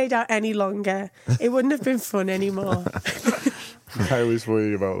had just stayed out any longer, it wouldn't have been fun anymore. I always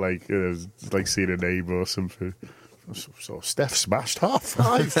worry about seeing a neighbour or something. So Steph smashed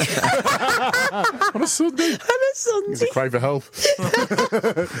 5:30 on a Sunday. It's a cry for help.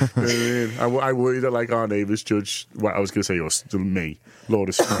 You know what I worry that our neighbours judge. Well, I was going to say me,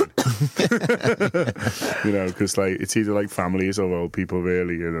 Laura's friend. You know, because it's either families or old people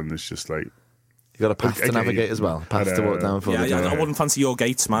really, and then there's just you got a path to navigate as well. Path to walk down for. Yeah, I wouldn't fancy your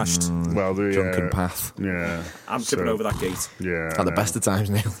gate smashed. Well, the drunken path. Yeah, I'm tipping over that gate. Yeah, at the best of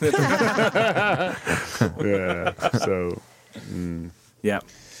times, Neil. Yeah. So. Yeah.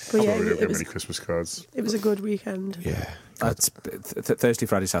 But Probably don't get many Christmas cards. It was a good weekend. Yeah. Thursday,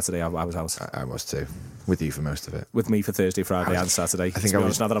 Friday, Saturday, I was out. I was too. With you for most of it. With me for Thursday, Friday and Saturday. I think now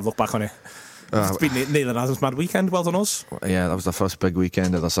that I've looked back on it. It's been Neil and Adam's mad weekend. Well done us. Yeah, that was the first big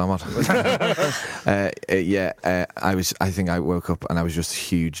weekend of the summer. I think I woke up and I was just a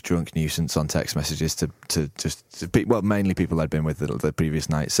huge drunk nuisance on text messages to mainly people I'd been with the previous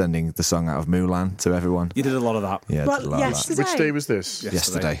night, sending the song out of Mulan to everyone. You did a lot of that. Yeah, well, yesterday. Which day was this?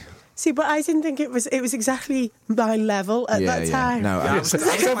 Yesterday. See, but I didn't think it was exactly my level at that time. No, I was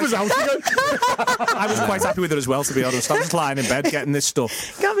quite happy with it as well, to be honest. I was lying in bed getting this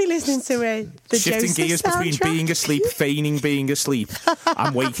stuff. Got me listening to the shifting Joseph gears soundtrack. between being asleep, feigning being asleep,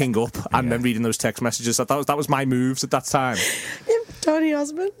 and waking up, and then reading those text messages. That was my moves at that time. Donny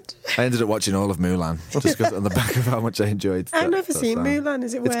Osmond. I ended up watching all of Mulan just because on the back of how much I enjoyed. I've never seen Mulan.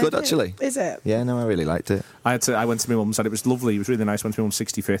 Is it? It's good actually. Is it? Yeah, no, I really liked it. I went to my mum's and it was lovely. It was really nice. Went to my mum's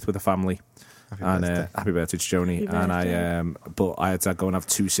 65th with the family. Happy birthday to Joni. But I had to go and have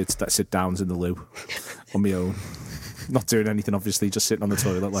 2 sit downs in the loo on my own. Not doing anything, obviously, just sitting on the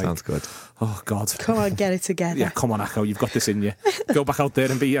toilet. Sounds good. Oh God! Come on, get it together. Yeah, come on, Akko, you've got this in you. Go back out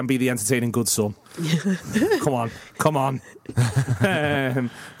there and be the entertaining good son. Come on. Come on,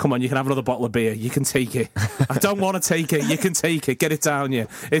 you can have another bottle of beer. You can take it. I don't want to take it. You can take it. Get it down you.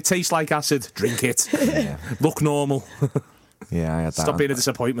 It tastes like acid. Drink it. Yeah. Look normal. Yeah, I had that. Stop being a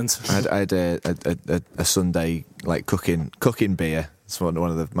disappointment. I had a Sunday cooking beer. It's one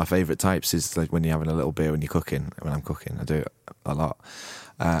of my favourite types is when you're having a little beer when you're cooking. When I'm cooking, I do it a lot.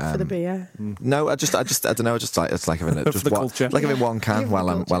 For the beer. No, I don't know. It's like having one can while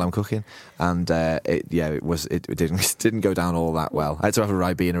I'm cooking, and it didn't go down all that well. I had to have a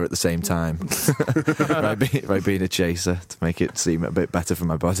Ribena at the same time, Ribena chaser to make it seem a bit better for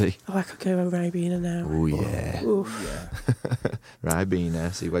my body. Oh, I could go with Ribena now. Oh yeah,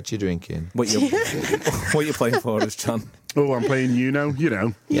 Ribena. See what you're drinking. What you playing for us, John? Oh, I'm playing You Know.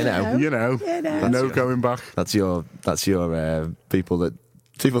 No going back. That's your people that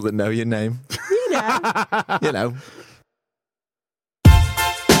know your name. You know.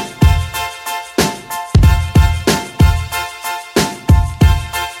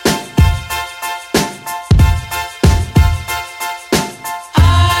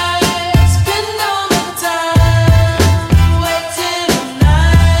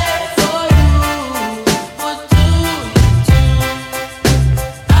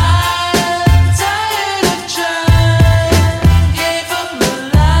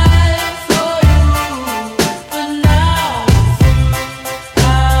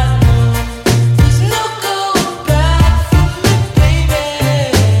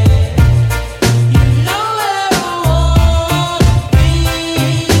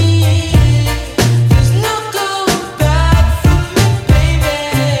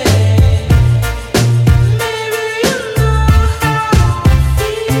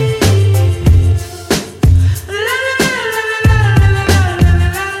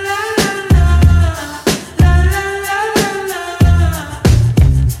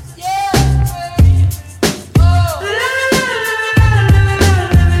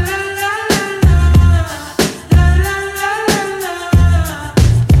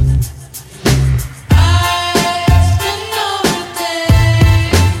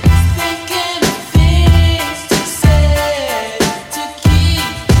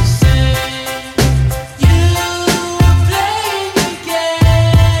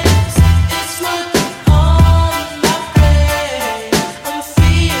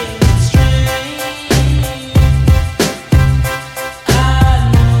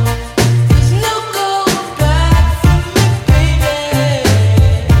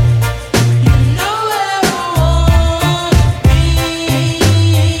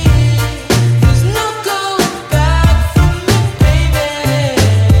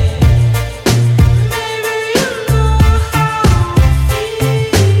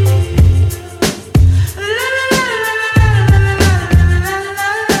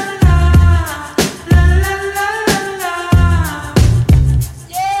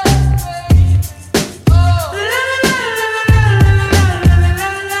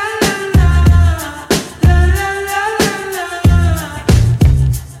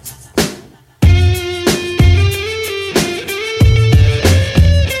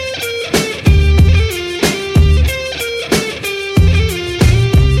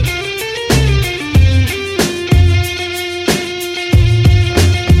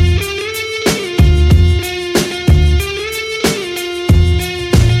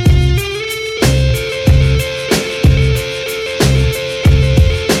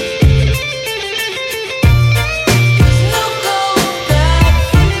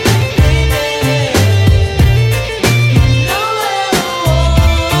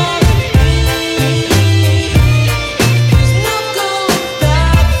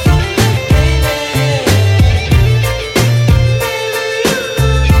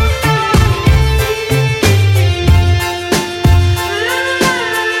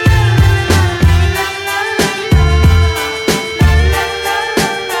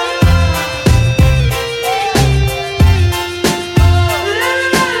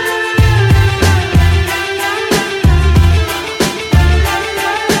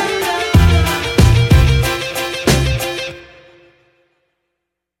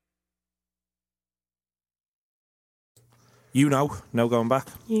 You Know, no going back.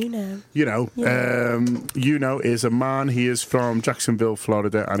 You Know. You Know is a man. He is from Jacksonville,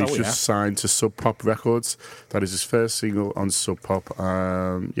 Florida, and he's just signed to Sub Pop Records. That is his first single on Sub Pop.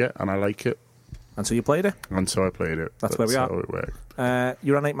 And I like it. And so you played it? And so I played it. That's where we are. How it worked.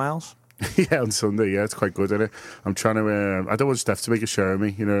 You're on 8 Miles? Yeah, on Sunday. Yeah, it's quite good, isn't it? I'm trying to. I don't want Steph to make a show of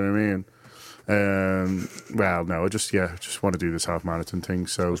me. You know what I mean? Well, no, I just want to do this half marathon thing.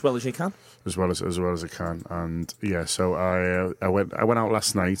 So as well as you can, as well as I can, and yeah. So I went out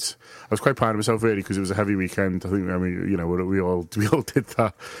last night. I was quite proud of myself really because it was a heavy weekend. I think we all did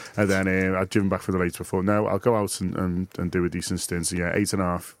that, and then I'd driven back for the late before. Now I'll go out and do a decent stint. So yeah,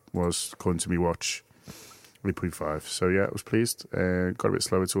 8.5 was according to me watch 8.5. So yeah, I was pleased. Got a bit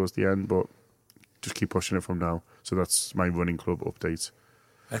slower towards the end, but just keep pushing it from now. So that's my running club update.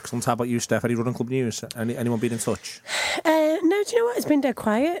 Excellent. How about you, Steph? Any running club news? Anyone been in touch? No, do you know what? It's been dead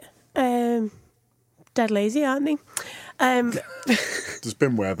quiet. Dead lazy, aren't they? There's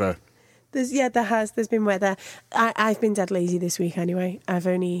been weather. There's been weather. I've been dead lazy this week anyway. I've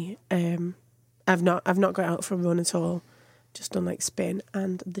only I've not got out for a run at all. Just done like spin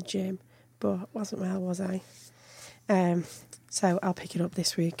and the gym, but wasn't well, was I? So I'll pick it up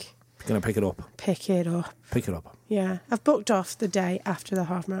this week. You're gonna pick it up. Pick it up. Yeah, I've booked off the day after the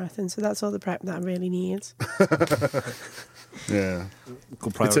half marathon, so that's all the prep that I really need. Yeah,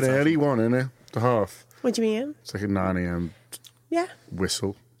 it's an early one, isn't it? The half. What do you mean? It's like a 9 a.m. Yeah.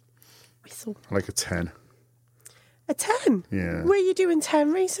 Whistle. I like a 10. A 10? Yeah. Were you doing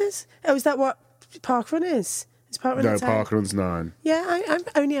 10 races? Oh, is that what parkrun is? Is parkrun No, 10? parkrun's 9. Yeah, I've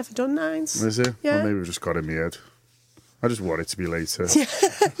only ever done 9s. Is it? Yeah. Well, maybe we've just got it in my head. I just want it to be later.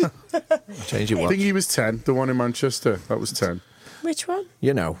 Change your watch. I think he was 10. The one in Manchester. That was 10. Which one?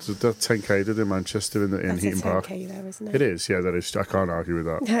 You know. So that 10k did in Manchester in That's Heaton Park. That's a 10k though, isn't it? It is, yeah, that is. I can't argue with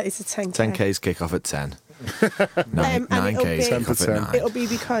that. Yeah, it's a 10k. 10k's kick off at 10. And 9k's kick off at 9. It'll be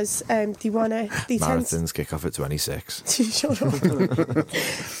because they want to... Marathons kick off at 26. Shut up.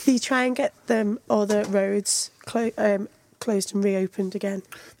 They try and get all the roads closed and reopened again.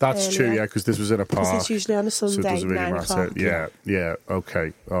 That's true, yeah, because this was in a park. Because it's usually on a Sunday, so it doesn't really 9 matter. o'clock. Yeah,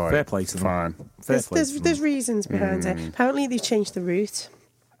 okay. All right. Fair play to them. Fine. There's reasons behind it. Apparently they've changed the route.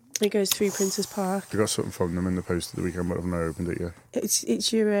 It goes through Prince's Park. I got something from them in the post of the weekend, but I've not opened it yet.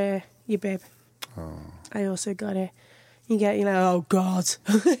 It's your bib. Oh. I also got it. You get, oh God.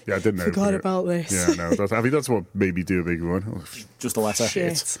 Yeah, I didn't know. Forgot about this. Yeah, no. I think that's what made me do a big one. Just a letter.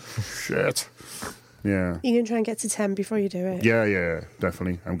 Shit. Yeah. You can try and get to 10 before you do it. Yeah,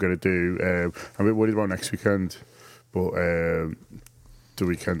 definitely. I'm going to do... I'm a bit worried about next weekend, but the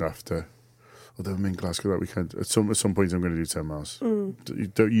weekend after... Although I'm in Glasgow that weekend. At some point, I'm going to do 10 miles.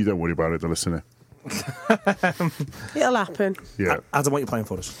 You don't worry about it, the listener. It'll happen. Yeah. Adam, what are you playing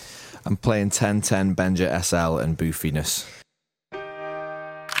for us? I'm playing 1010 Benja SL and Boofiness.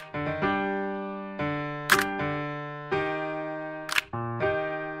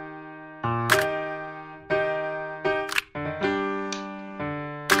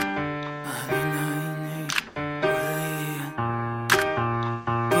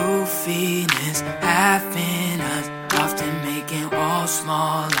 Boofiness, half in us, often making all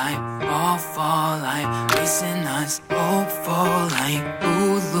small life, all fall life, racing us, hopeful like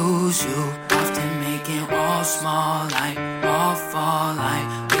who lose you, often making all small life, all fall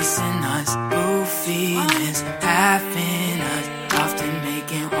life, racing us, boofiness, half in us, often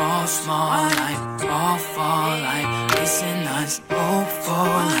making all small life, all fall life, racing us,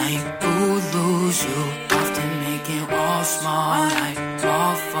 hopeful like who lose you, often making all small life,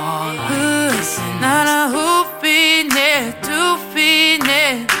 all fall life, racing us. Not a hoop in there, two feet in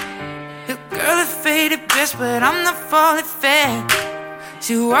there. The girl is faded best, but I'm not falling fat.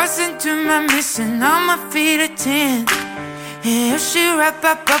 She walks into my mission, on my feet at 10. And if she wrap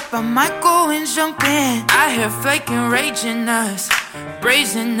up, I might go and jump in. I hear flaking raging us,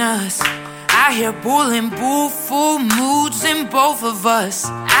 brazen us. I hear bull and bull, full moods in both of us.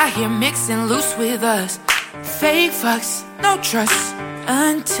 I hear mixing loose with us, fake fucks, no trust.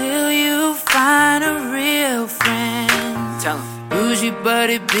 Until you find a real friend. Tell 'em. Bougie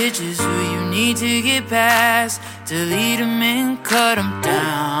buddy bitches who you need to get past, delete them and cut them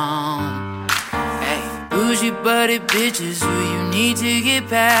down. Hey, bougie buddy bitches who you need to get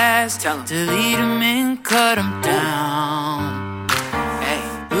past, delete them and cut them down. Hey,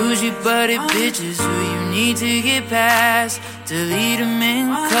 bougie buddy bitches who you need to get past, delete them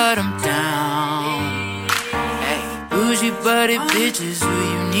and cut them down. Bougie buddy bitches who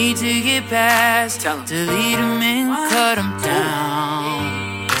you need to get past, delete them and cut them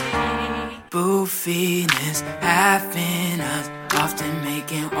down. Boofiness, half in us, often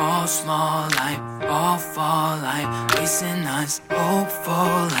making all small life, all fall life, racing us,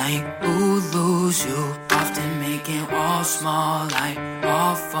 hopeful like who lose you, often making all small life,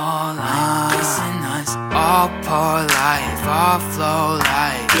 all fall life, racing us, all poor life, all flow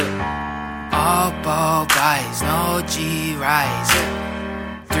life. All ball bites, no G rise.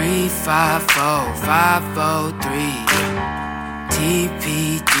 3, 5, 4, 5, 4, 3.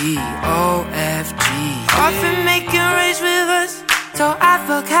 TPD, OFG. Often making rage with us, so I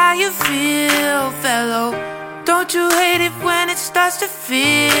fuck how you feel, fellow. Don't you hate it when it starts to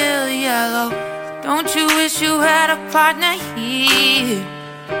feel yellow? Don't you wish you had a partner here?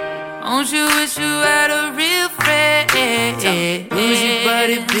 Don't you wish you had a real friend? Bougie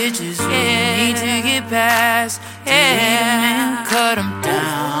buddy bitches who you need to get past, delete them and cut them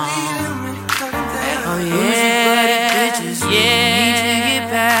down. Bougie buddy bitches who you need to get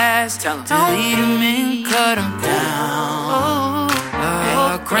past, delete them and cut them down.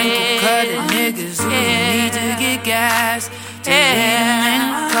 Crinkle cutting niggas who need to get gas. Delete them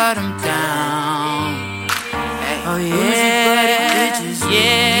and cut them down. Oh yeah, buddy bitches who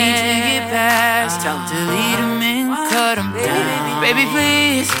need to get past. Delete them and cut them down. Baby,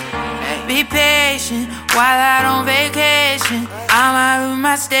 please be patient while out on vacation. I'm out of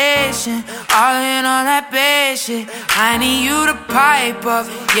my station, all in on that bad shit. I need you to pipe up,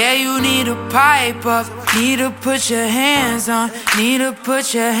 yeah, you need to pipe up. Need to put your hands on, need to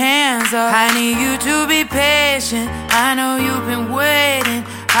put your hands up. I need you to be patient, I know you've been waiting.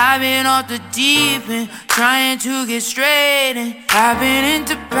 I've been off the deep end, trying to get straight in. I've been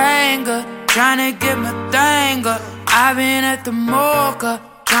into Topanga, trying to get my thing up. I've been at the mocha,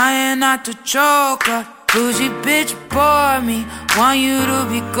 trying not to choke her. Bougie bitch bore me, want you to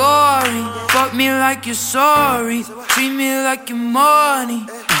be gory. Fuck me like you're sorry, treat me like you're money.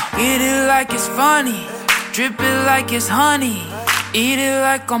 Get it like it's funny, drip it like it's honey. Eat it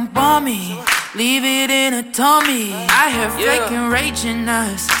like I'm bummy, leave it in a tummy. I hear flaking raging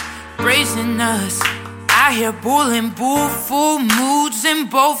us, bracing us. I hear bull and boo, full moods in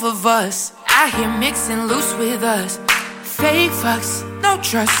both of us. I hear mixing loose with us. Fake fucks, no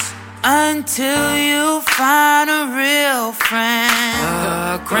trust, until you find a real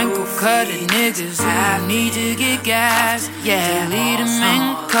friend. Crinkle cutting niggas who need to get gas. Yeah, delete them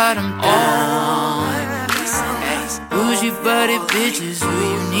and cut them down. Bougie butty bitches who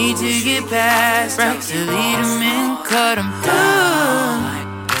you need to get past. Delete them and cut them down.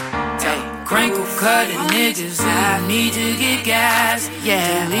 Crinkle cutting niggas who need to get gas.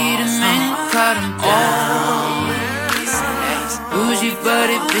 Yeah, delete them and cut them down. Bougie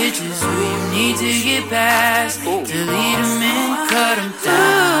butty bitches who you need to get past. Delete them and cut them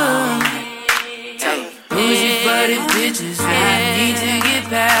down. Bougie butty bitches who you need to get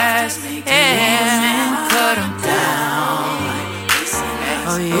past. Delete them and cut them down.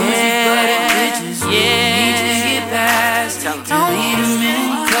 Oh yeah, bougie butty bitches who you need to get past. Delete them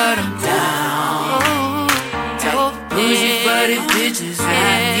and cut them down. Bougie butty bitches who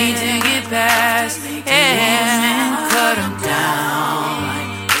you need to get past. Delete them and cut them down.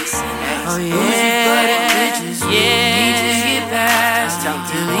 Oh yeah, buddy bitches, need to get past.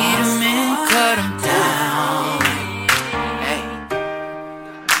 Delete them and cut them down.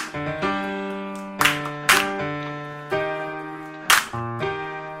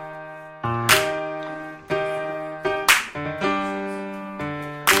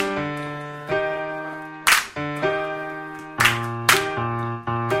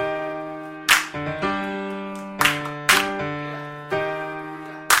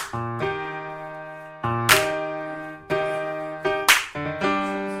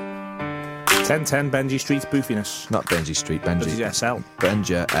 Ten Benji Street Boofiness. Not Benji Street, Benji. SL.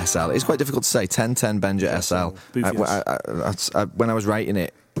 Benja SL. It's quite difficult to say. 1010 Benja SL. When I was writing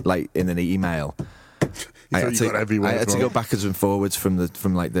it, like in an email, I had to go backwards and forwards from the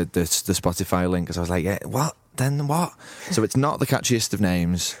Spotify link because I was like, yeah, what? Then what? So it's not the catchiest of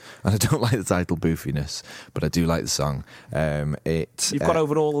names, and I don't like the title Boofiness, but I do like the song. You've got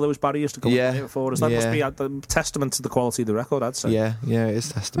over all of those barriers to come for us. That must be a testament to the quality of the record, I'd say. Yeah, it is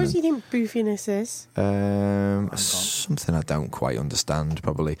testament. What do you think Boofiness is? Something I don't quite understand.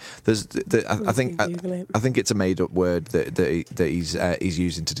 Probably I think it's a made-up word that he's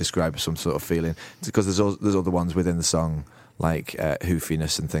using to describe some sort of feeling. It's because there's other ones within the song like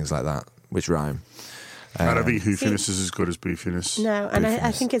hoofiness and things like that, which rhyme. I don't think hoofiness is as good as boofiness. No, and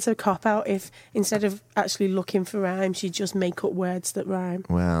I think it's a cop-out if instead of actually looking for rhymes, you just make up words that rhyme.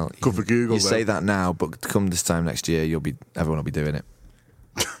 Well, good for Google. You say that now, but come this time next year, everyone will be doing it.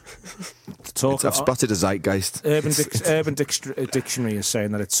 I've spotted a zeitgeist. Urban Dictionary is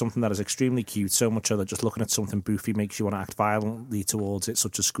saying that it's something that is extremely cute, so much so that just looking at something boofy makes you want to act violently towards it,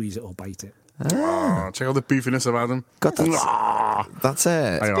 such as squeeze it or bite it. Check out the boofiness of Adam. God, that's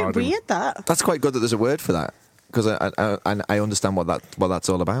it. It's a bit weird, that. That's quite good that there's a word for that, because I understand what that's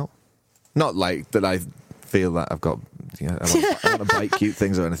all about. Not like that I feel that I've got, I want to bite cute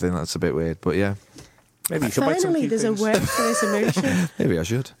things or anything. That's a bit weird, but yeah. Maybe you should bite some cute there's things. a word for this emotion. Maybe I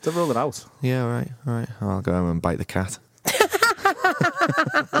should. To roll it out. Yeah, all right. I'll go home and bite the cat.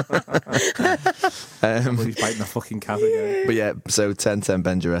 He's biting the fucking cat again. But yeah, so 1010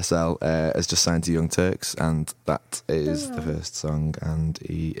 Benja SL has just signed to Young Turks, and that is the first song, and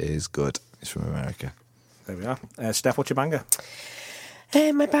he is good. He's from America. There we are. Steph, what's your banger?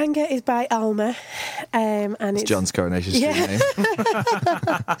 My banger is by Alma, and it's John's Coronation Street name.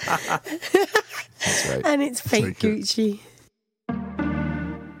 That's right. And it's Fake Gucci.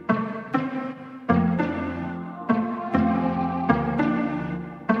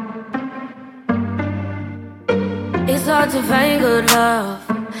 It's hard to find good love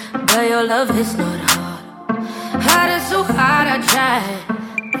but your love is not hard. Hard is so hard, I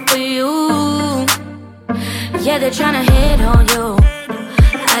tried for you. Yeah, they're tryna hit on you.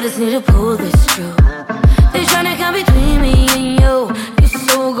 I just need to pull this through. They're tryna come between me and you. You're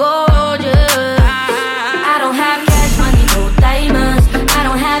so gorgeous. I don't have cash money, no diamonds. I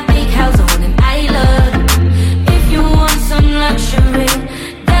don't have big house on an island. If you want some luxury,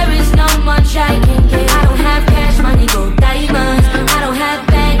 there is not much I can get. I don't have cash money, no diamonds. I don't have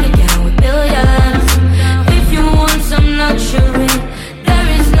bank account with billions. If you want some luxury, there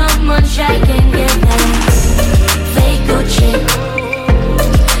is not much I can get. Fake Gucci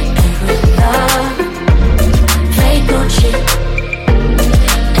and with love. Fake Gucci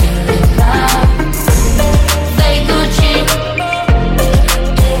and with love. Fake Gucci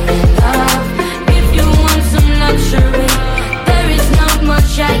and with love. If you want some luxury, there is not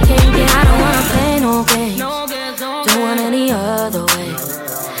much I can get. I don't wanna play no games, don't want any other way.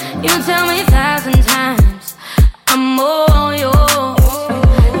 You tell me 1,000 times I'm all yours.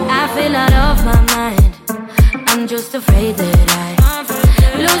 I feel out of my mind. I'm just afraid that I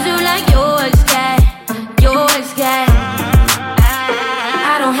lose you like your ex-guy, your ex-guy.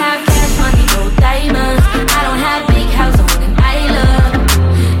 I don't have cash money, no diamonds. I don't have big house on an island.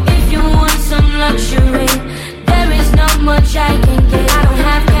 If you want some luxury, there is not much I can get. I don't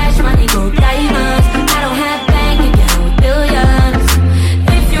have cash money, no diamonds. I don't have bank account with billions.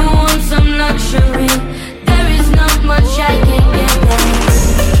 If you want some luxury, there is not much I can get.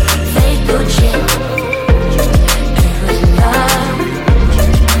 Fake Gucci and with love.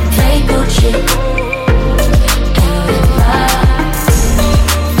 Fake Gucci and with love.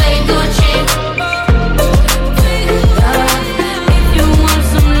 Fake Gucci and with love. If you want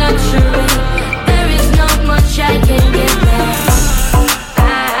some luxury, there is not much I can get.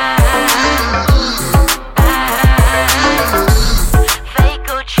 Fake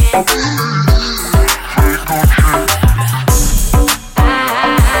Gucci.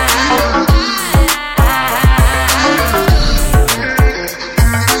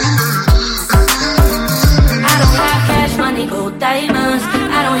 Diamonds.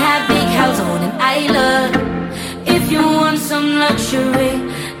 I don't have big house on an island. If you want some luxury,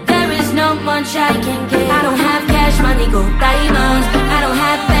 there is not much I can get. I don't have cash money, gold diamonds. I don't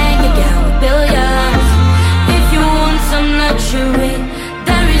have bank account with billions. If you want some luxury,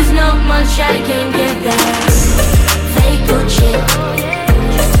 there is not much I can get there. Fake Gucci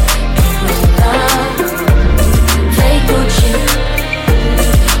and with love. Fake Gucci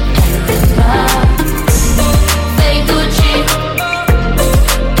and with love. Fake Gucci.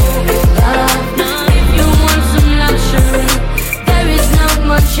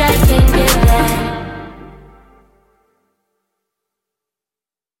 I can get that.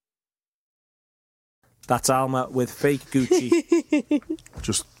 That's Alma with Fake Gucci.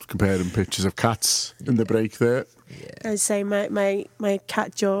 Just comparing pictures of cats in the break there. I was saying my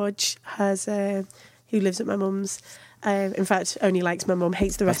cat George has who lives at my mum's. In fact, only likes my mum,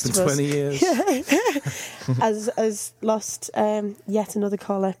 hates the rest of us. 20 years. has lost yet another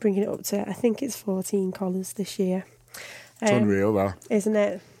collar, bringing it up to, I think it's 14 collars this year. It's unreal, that. Isn't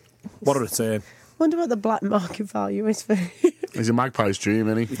it? What a return. Wonder what the black market value is for. He's a magpie's dream,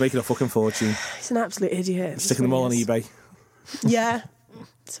 isn't he? He's making a fucking fortune. He's an absolute idiot. He's sticking them all on eBay. Yeah,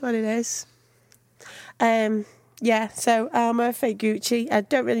 that's what it is. Yeah, so Alma, Fake Gucci. I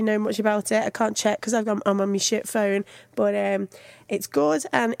don't really know much about it. I can't check because I'm on my shit phone. But it's good,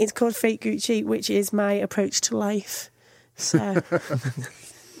 and it's called Fake Gucci, which is my approach to life. So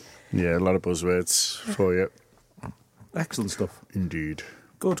yeah, a lot of buzzwords for you. Excellent stuff. Indeed.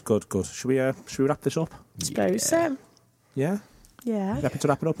 Good. Should we wrap this up? Suppose so. Yeah? Yeah. Happy to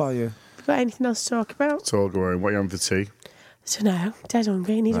wrap it up, are you? Got anything else to talk about? It's all going. What are you having for tea? I don't know. Dead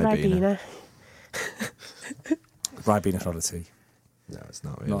hungry. Need a Ribena. Ribena's not a tea. No, it's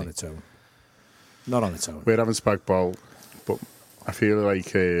not really. Not on its own. Not on its own. We're having spag bol, but I feel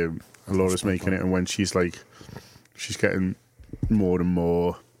like Laura's making it, and when she's getting more and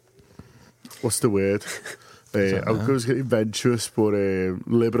more. What's the word? I was getting adventurous, but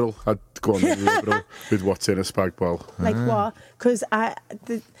liberal. I'd go on liberal with what's in a spag bol. Like what? Because I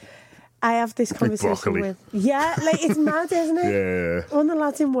have this conversation with... Yeah, like it's mad, isn't it? Yeah. One of the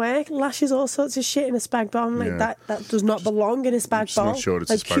lads in work lashes all sorts of shit in a spag bol. I'm like, that does not belong in a spag bol. I'm not sure it's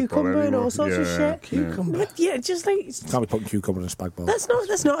like a spag bol cucumber and all sorts of shit. Cucumber? Yeah, just like... Can't be putting cucumber in a spag bol. That's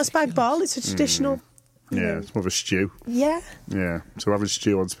not a spag bol. It's a traditional... Yeah, it's more of a stew. Yeah. Yeah, so having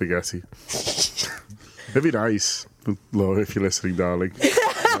stew on spaghetti. It'd be nice, Laura, if you're listening, darling.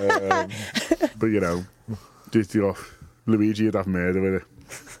 But, you know, Luigi would have murder with it.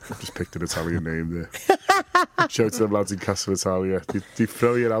 Just picked an Italian name there. Show to them lads in Casa Italia. They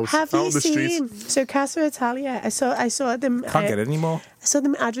throw you out on the street. So Casa Italia, I saw them. Can't get it anymore. I saw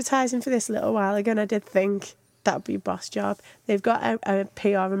them advertising for this a little while ago, and I did think that would be a boss job. They've got a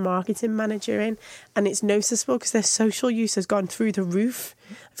PR and marketing manager in, and it's noticeable because their social use has gone through the roof.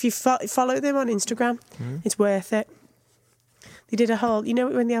 If you follow them on Instagram, it's worth it. They did a whole,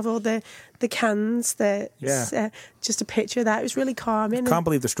 when they have all the cans, just a picture of that. It was really calming. I can't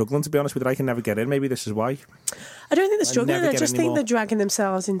believe they're struggling, to be honest with you. I can never get in. Maybe this is why. I don't think they're struggling. I just think they're dragging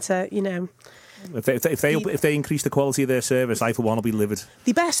themselves into, If they increase the quality of their service, I for one will be livid.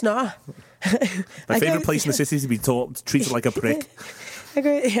 They best not. My favourite place in the city is to be treated like a prick. I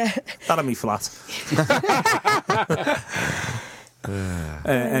agree, yeah. That'll be flat.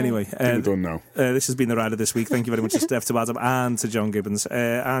 Anyway, done now. This has been the rider this week. Thank you very much to Steph, to Adam, and to John Gibbons.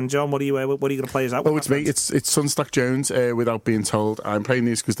 And John, what are you going to play us out? Well, it's me. It's Sunstack Jones. Without being told, I'm playing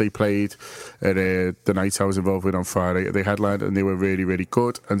these because they played at the night I was involved with on Friday. They headlined and they were really, really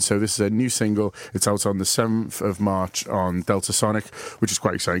good. And so this is a new single. It's out on the 7th of March on Delta Sonic, which is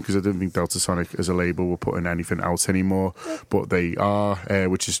quite exciting because I don't think Delta Sonic as a label were putting anything out anymore, but they are,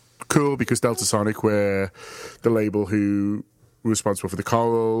 which is cool because Delta Sonic were the label who responsible for the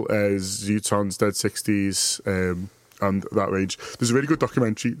Coral, Zutons, Dead 60s, and that range. There's a really good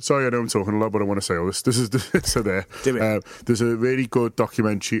documentary. Sorry, I know I'm talking a lot, but I want to say all this. So there. Do it. There's a really good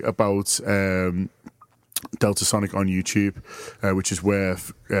documentary about Delta Sonic on YouTube, which is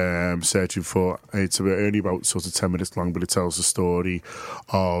worth searching for. It's only about sort of 10 minutes long, but it tells the story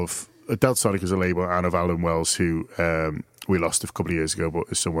of Delta Sonic as a label and of Alan Wells, who we lost a couple of years ago, but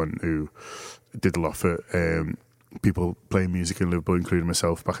is someone who did a lot for people playing music in Liverpool, including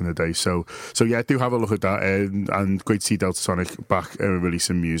myself back in the day. So yeah, do have a look at that, and great to see Delta Sonic back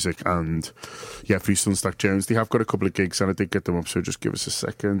releasing music. And yeah, through Sunstack Jones, they have got a couple of gigs, and I did get them up, so just give us a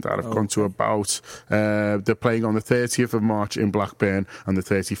second. I've gone to about they're playing on the 30th of March in Blackburn and the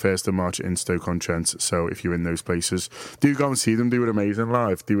 31st of March in Stoke-on-Trent. So if you're in those places, do go and see them. They were amazing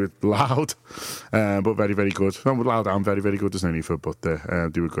live. They were loud, but very, very good. Not loud and very, very good. There's no need for it, but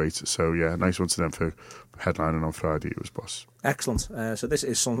they were great. So yeah, nice one to them for headlining on Friday. It was boss. Excellent. So this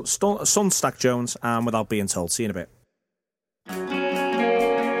is Sunstack Jones, and Without Being Told. See you in a bit.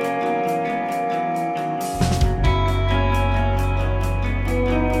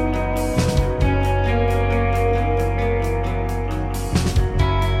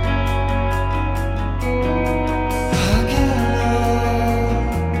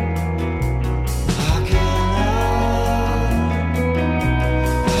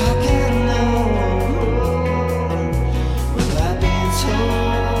 Without being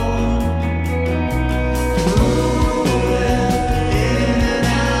told, ooh,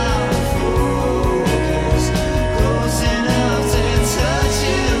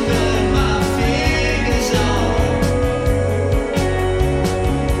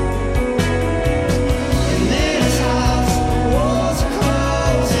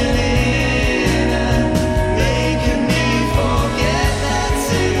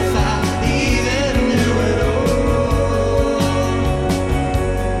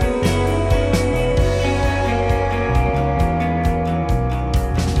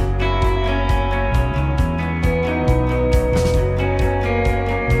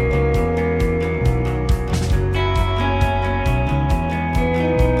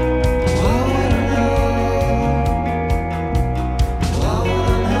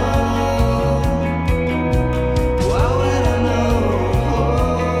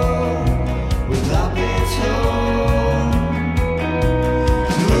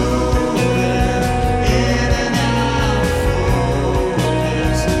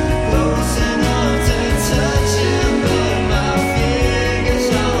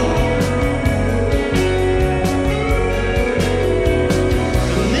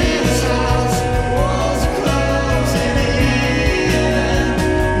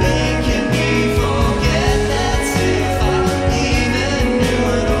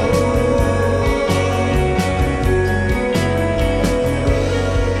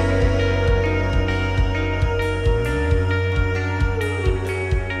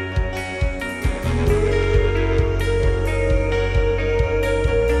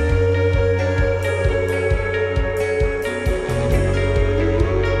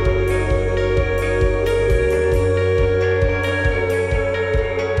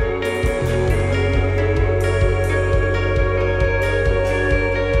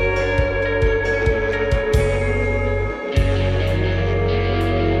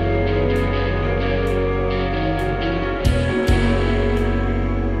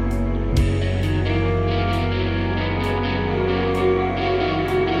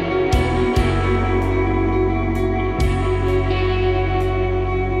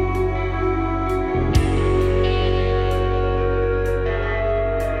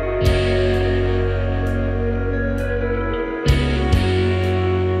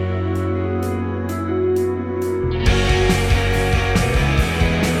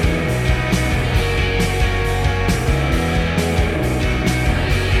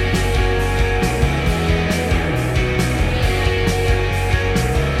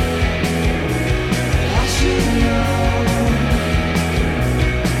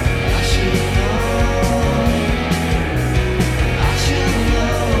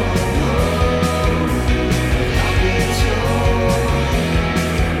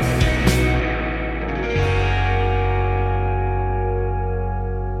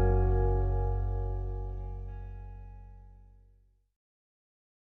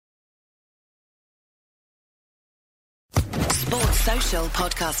 Sports Social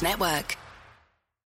Podcast Network.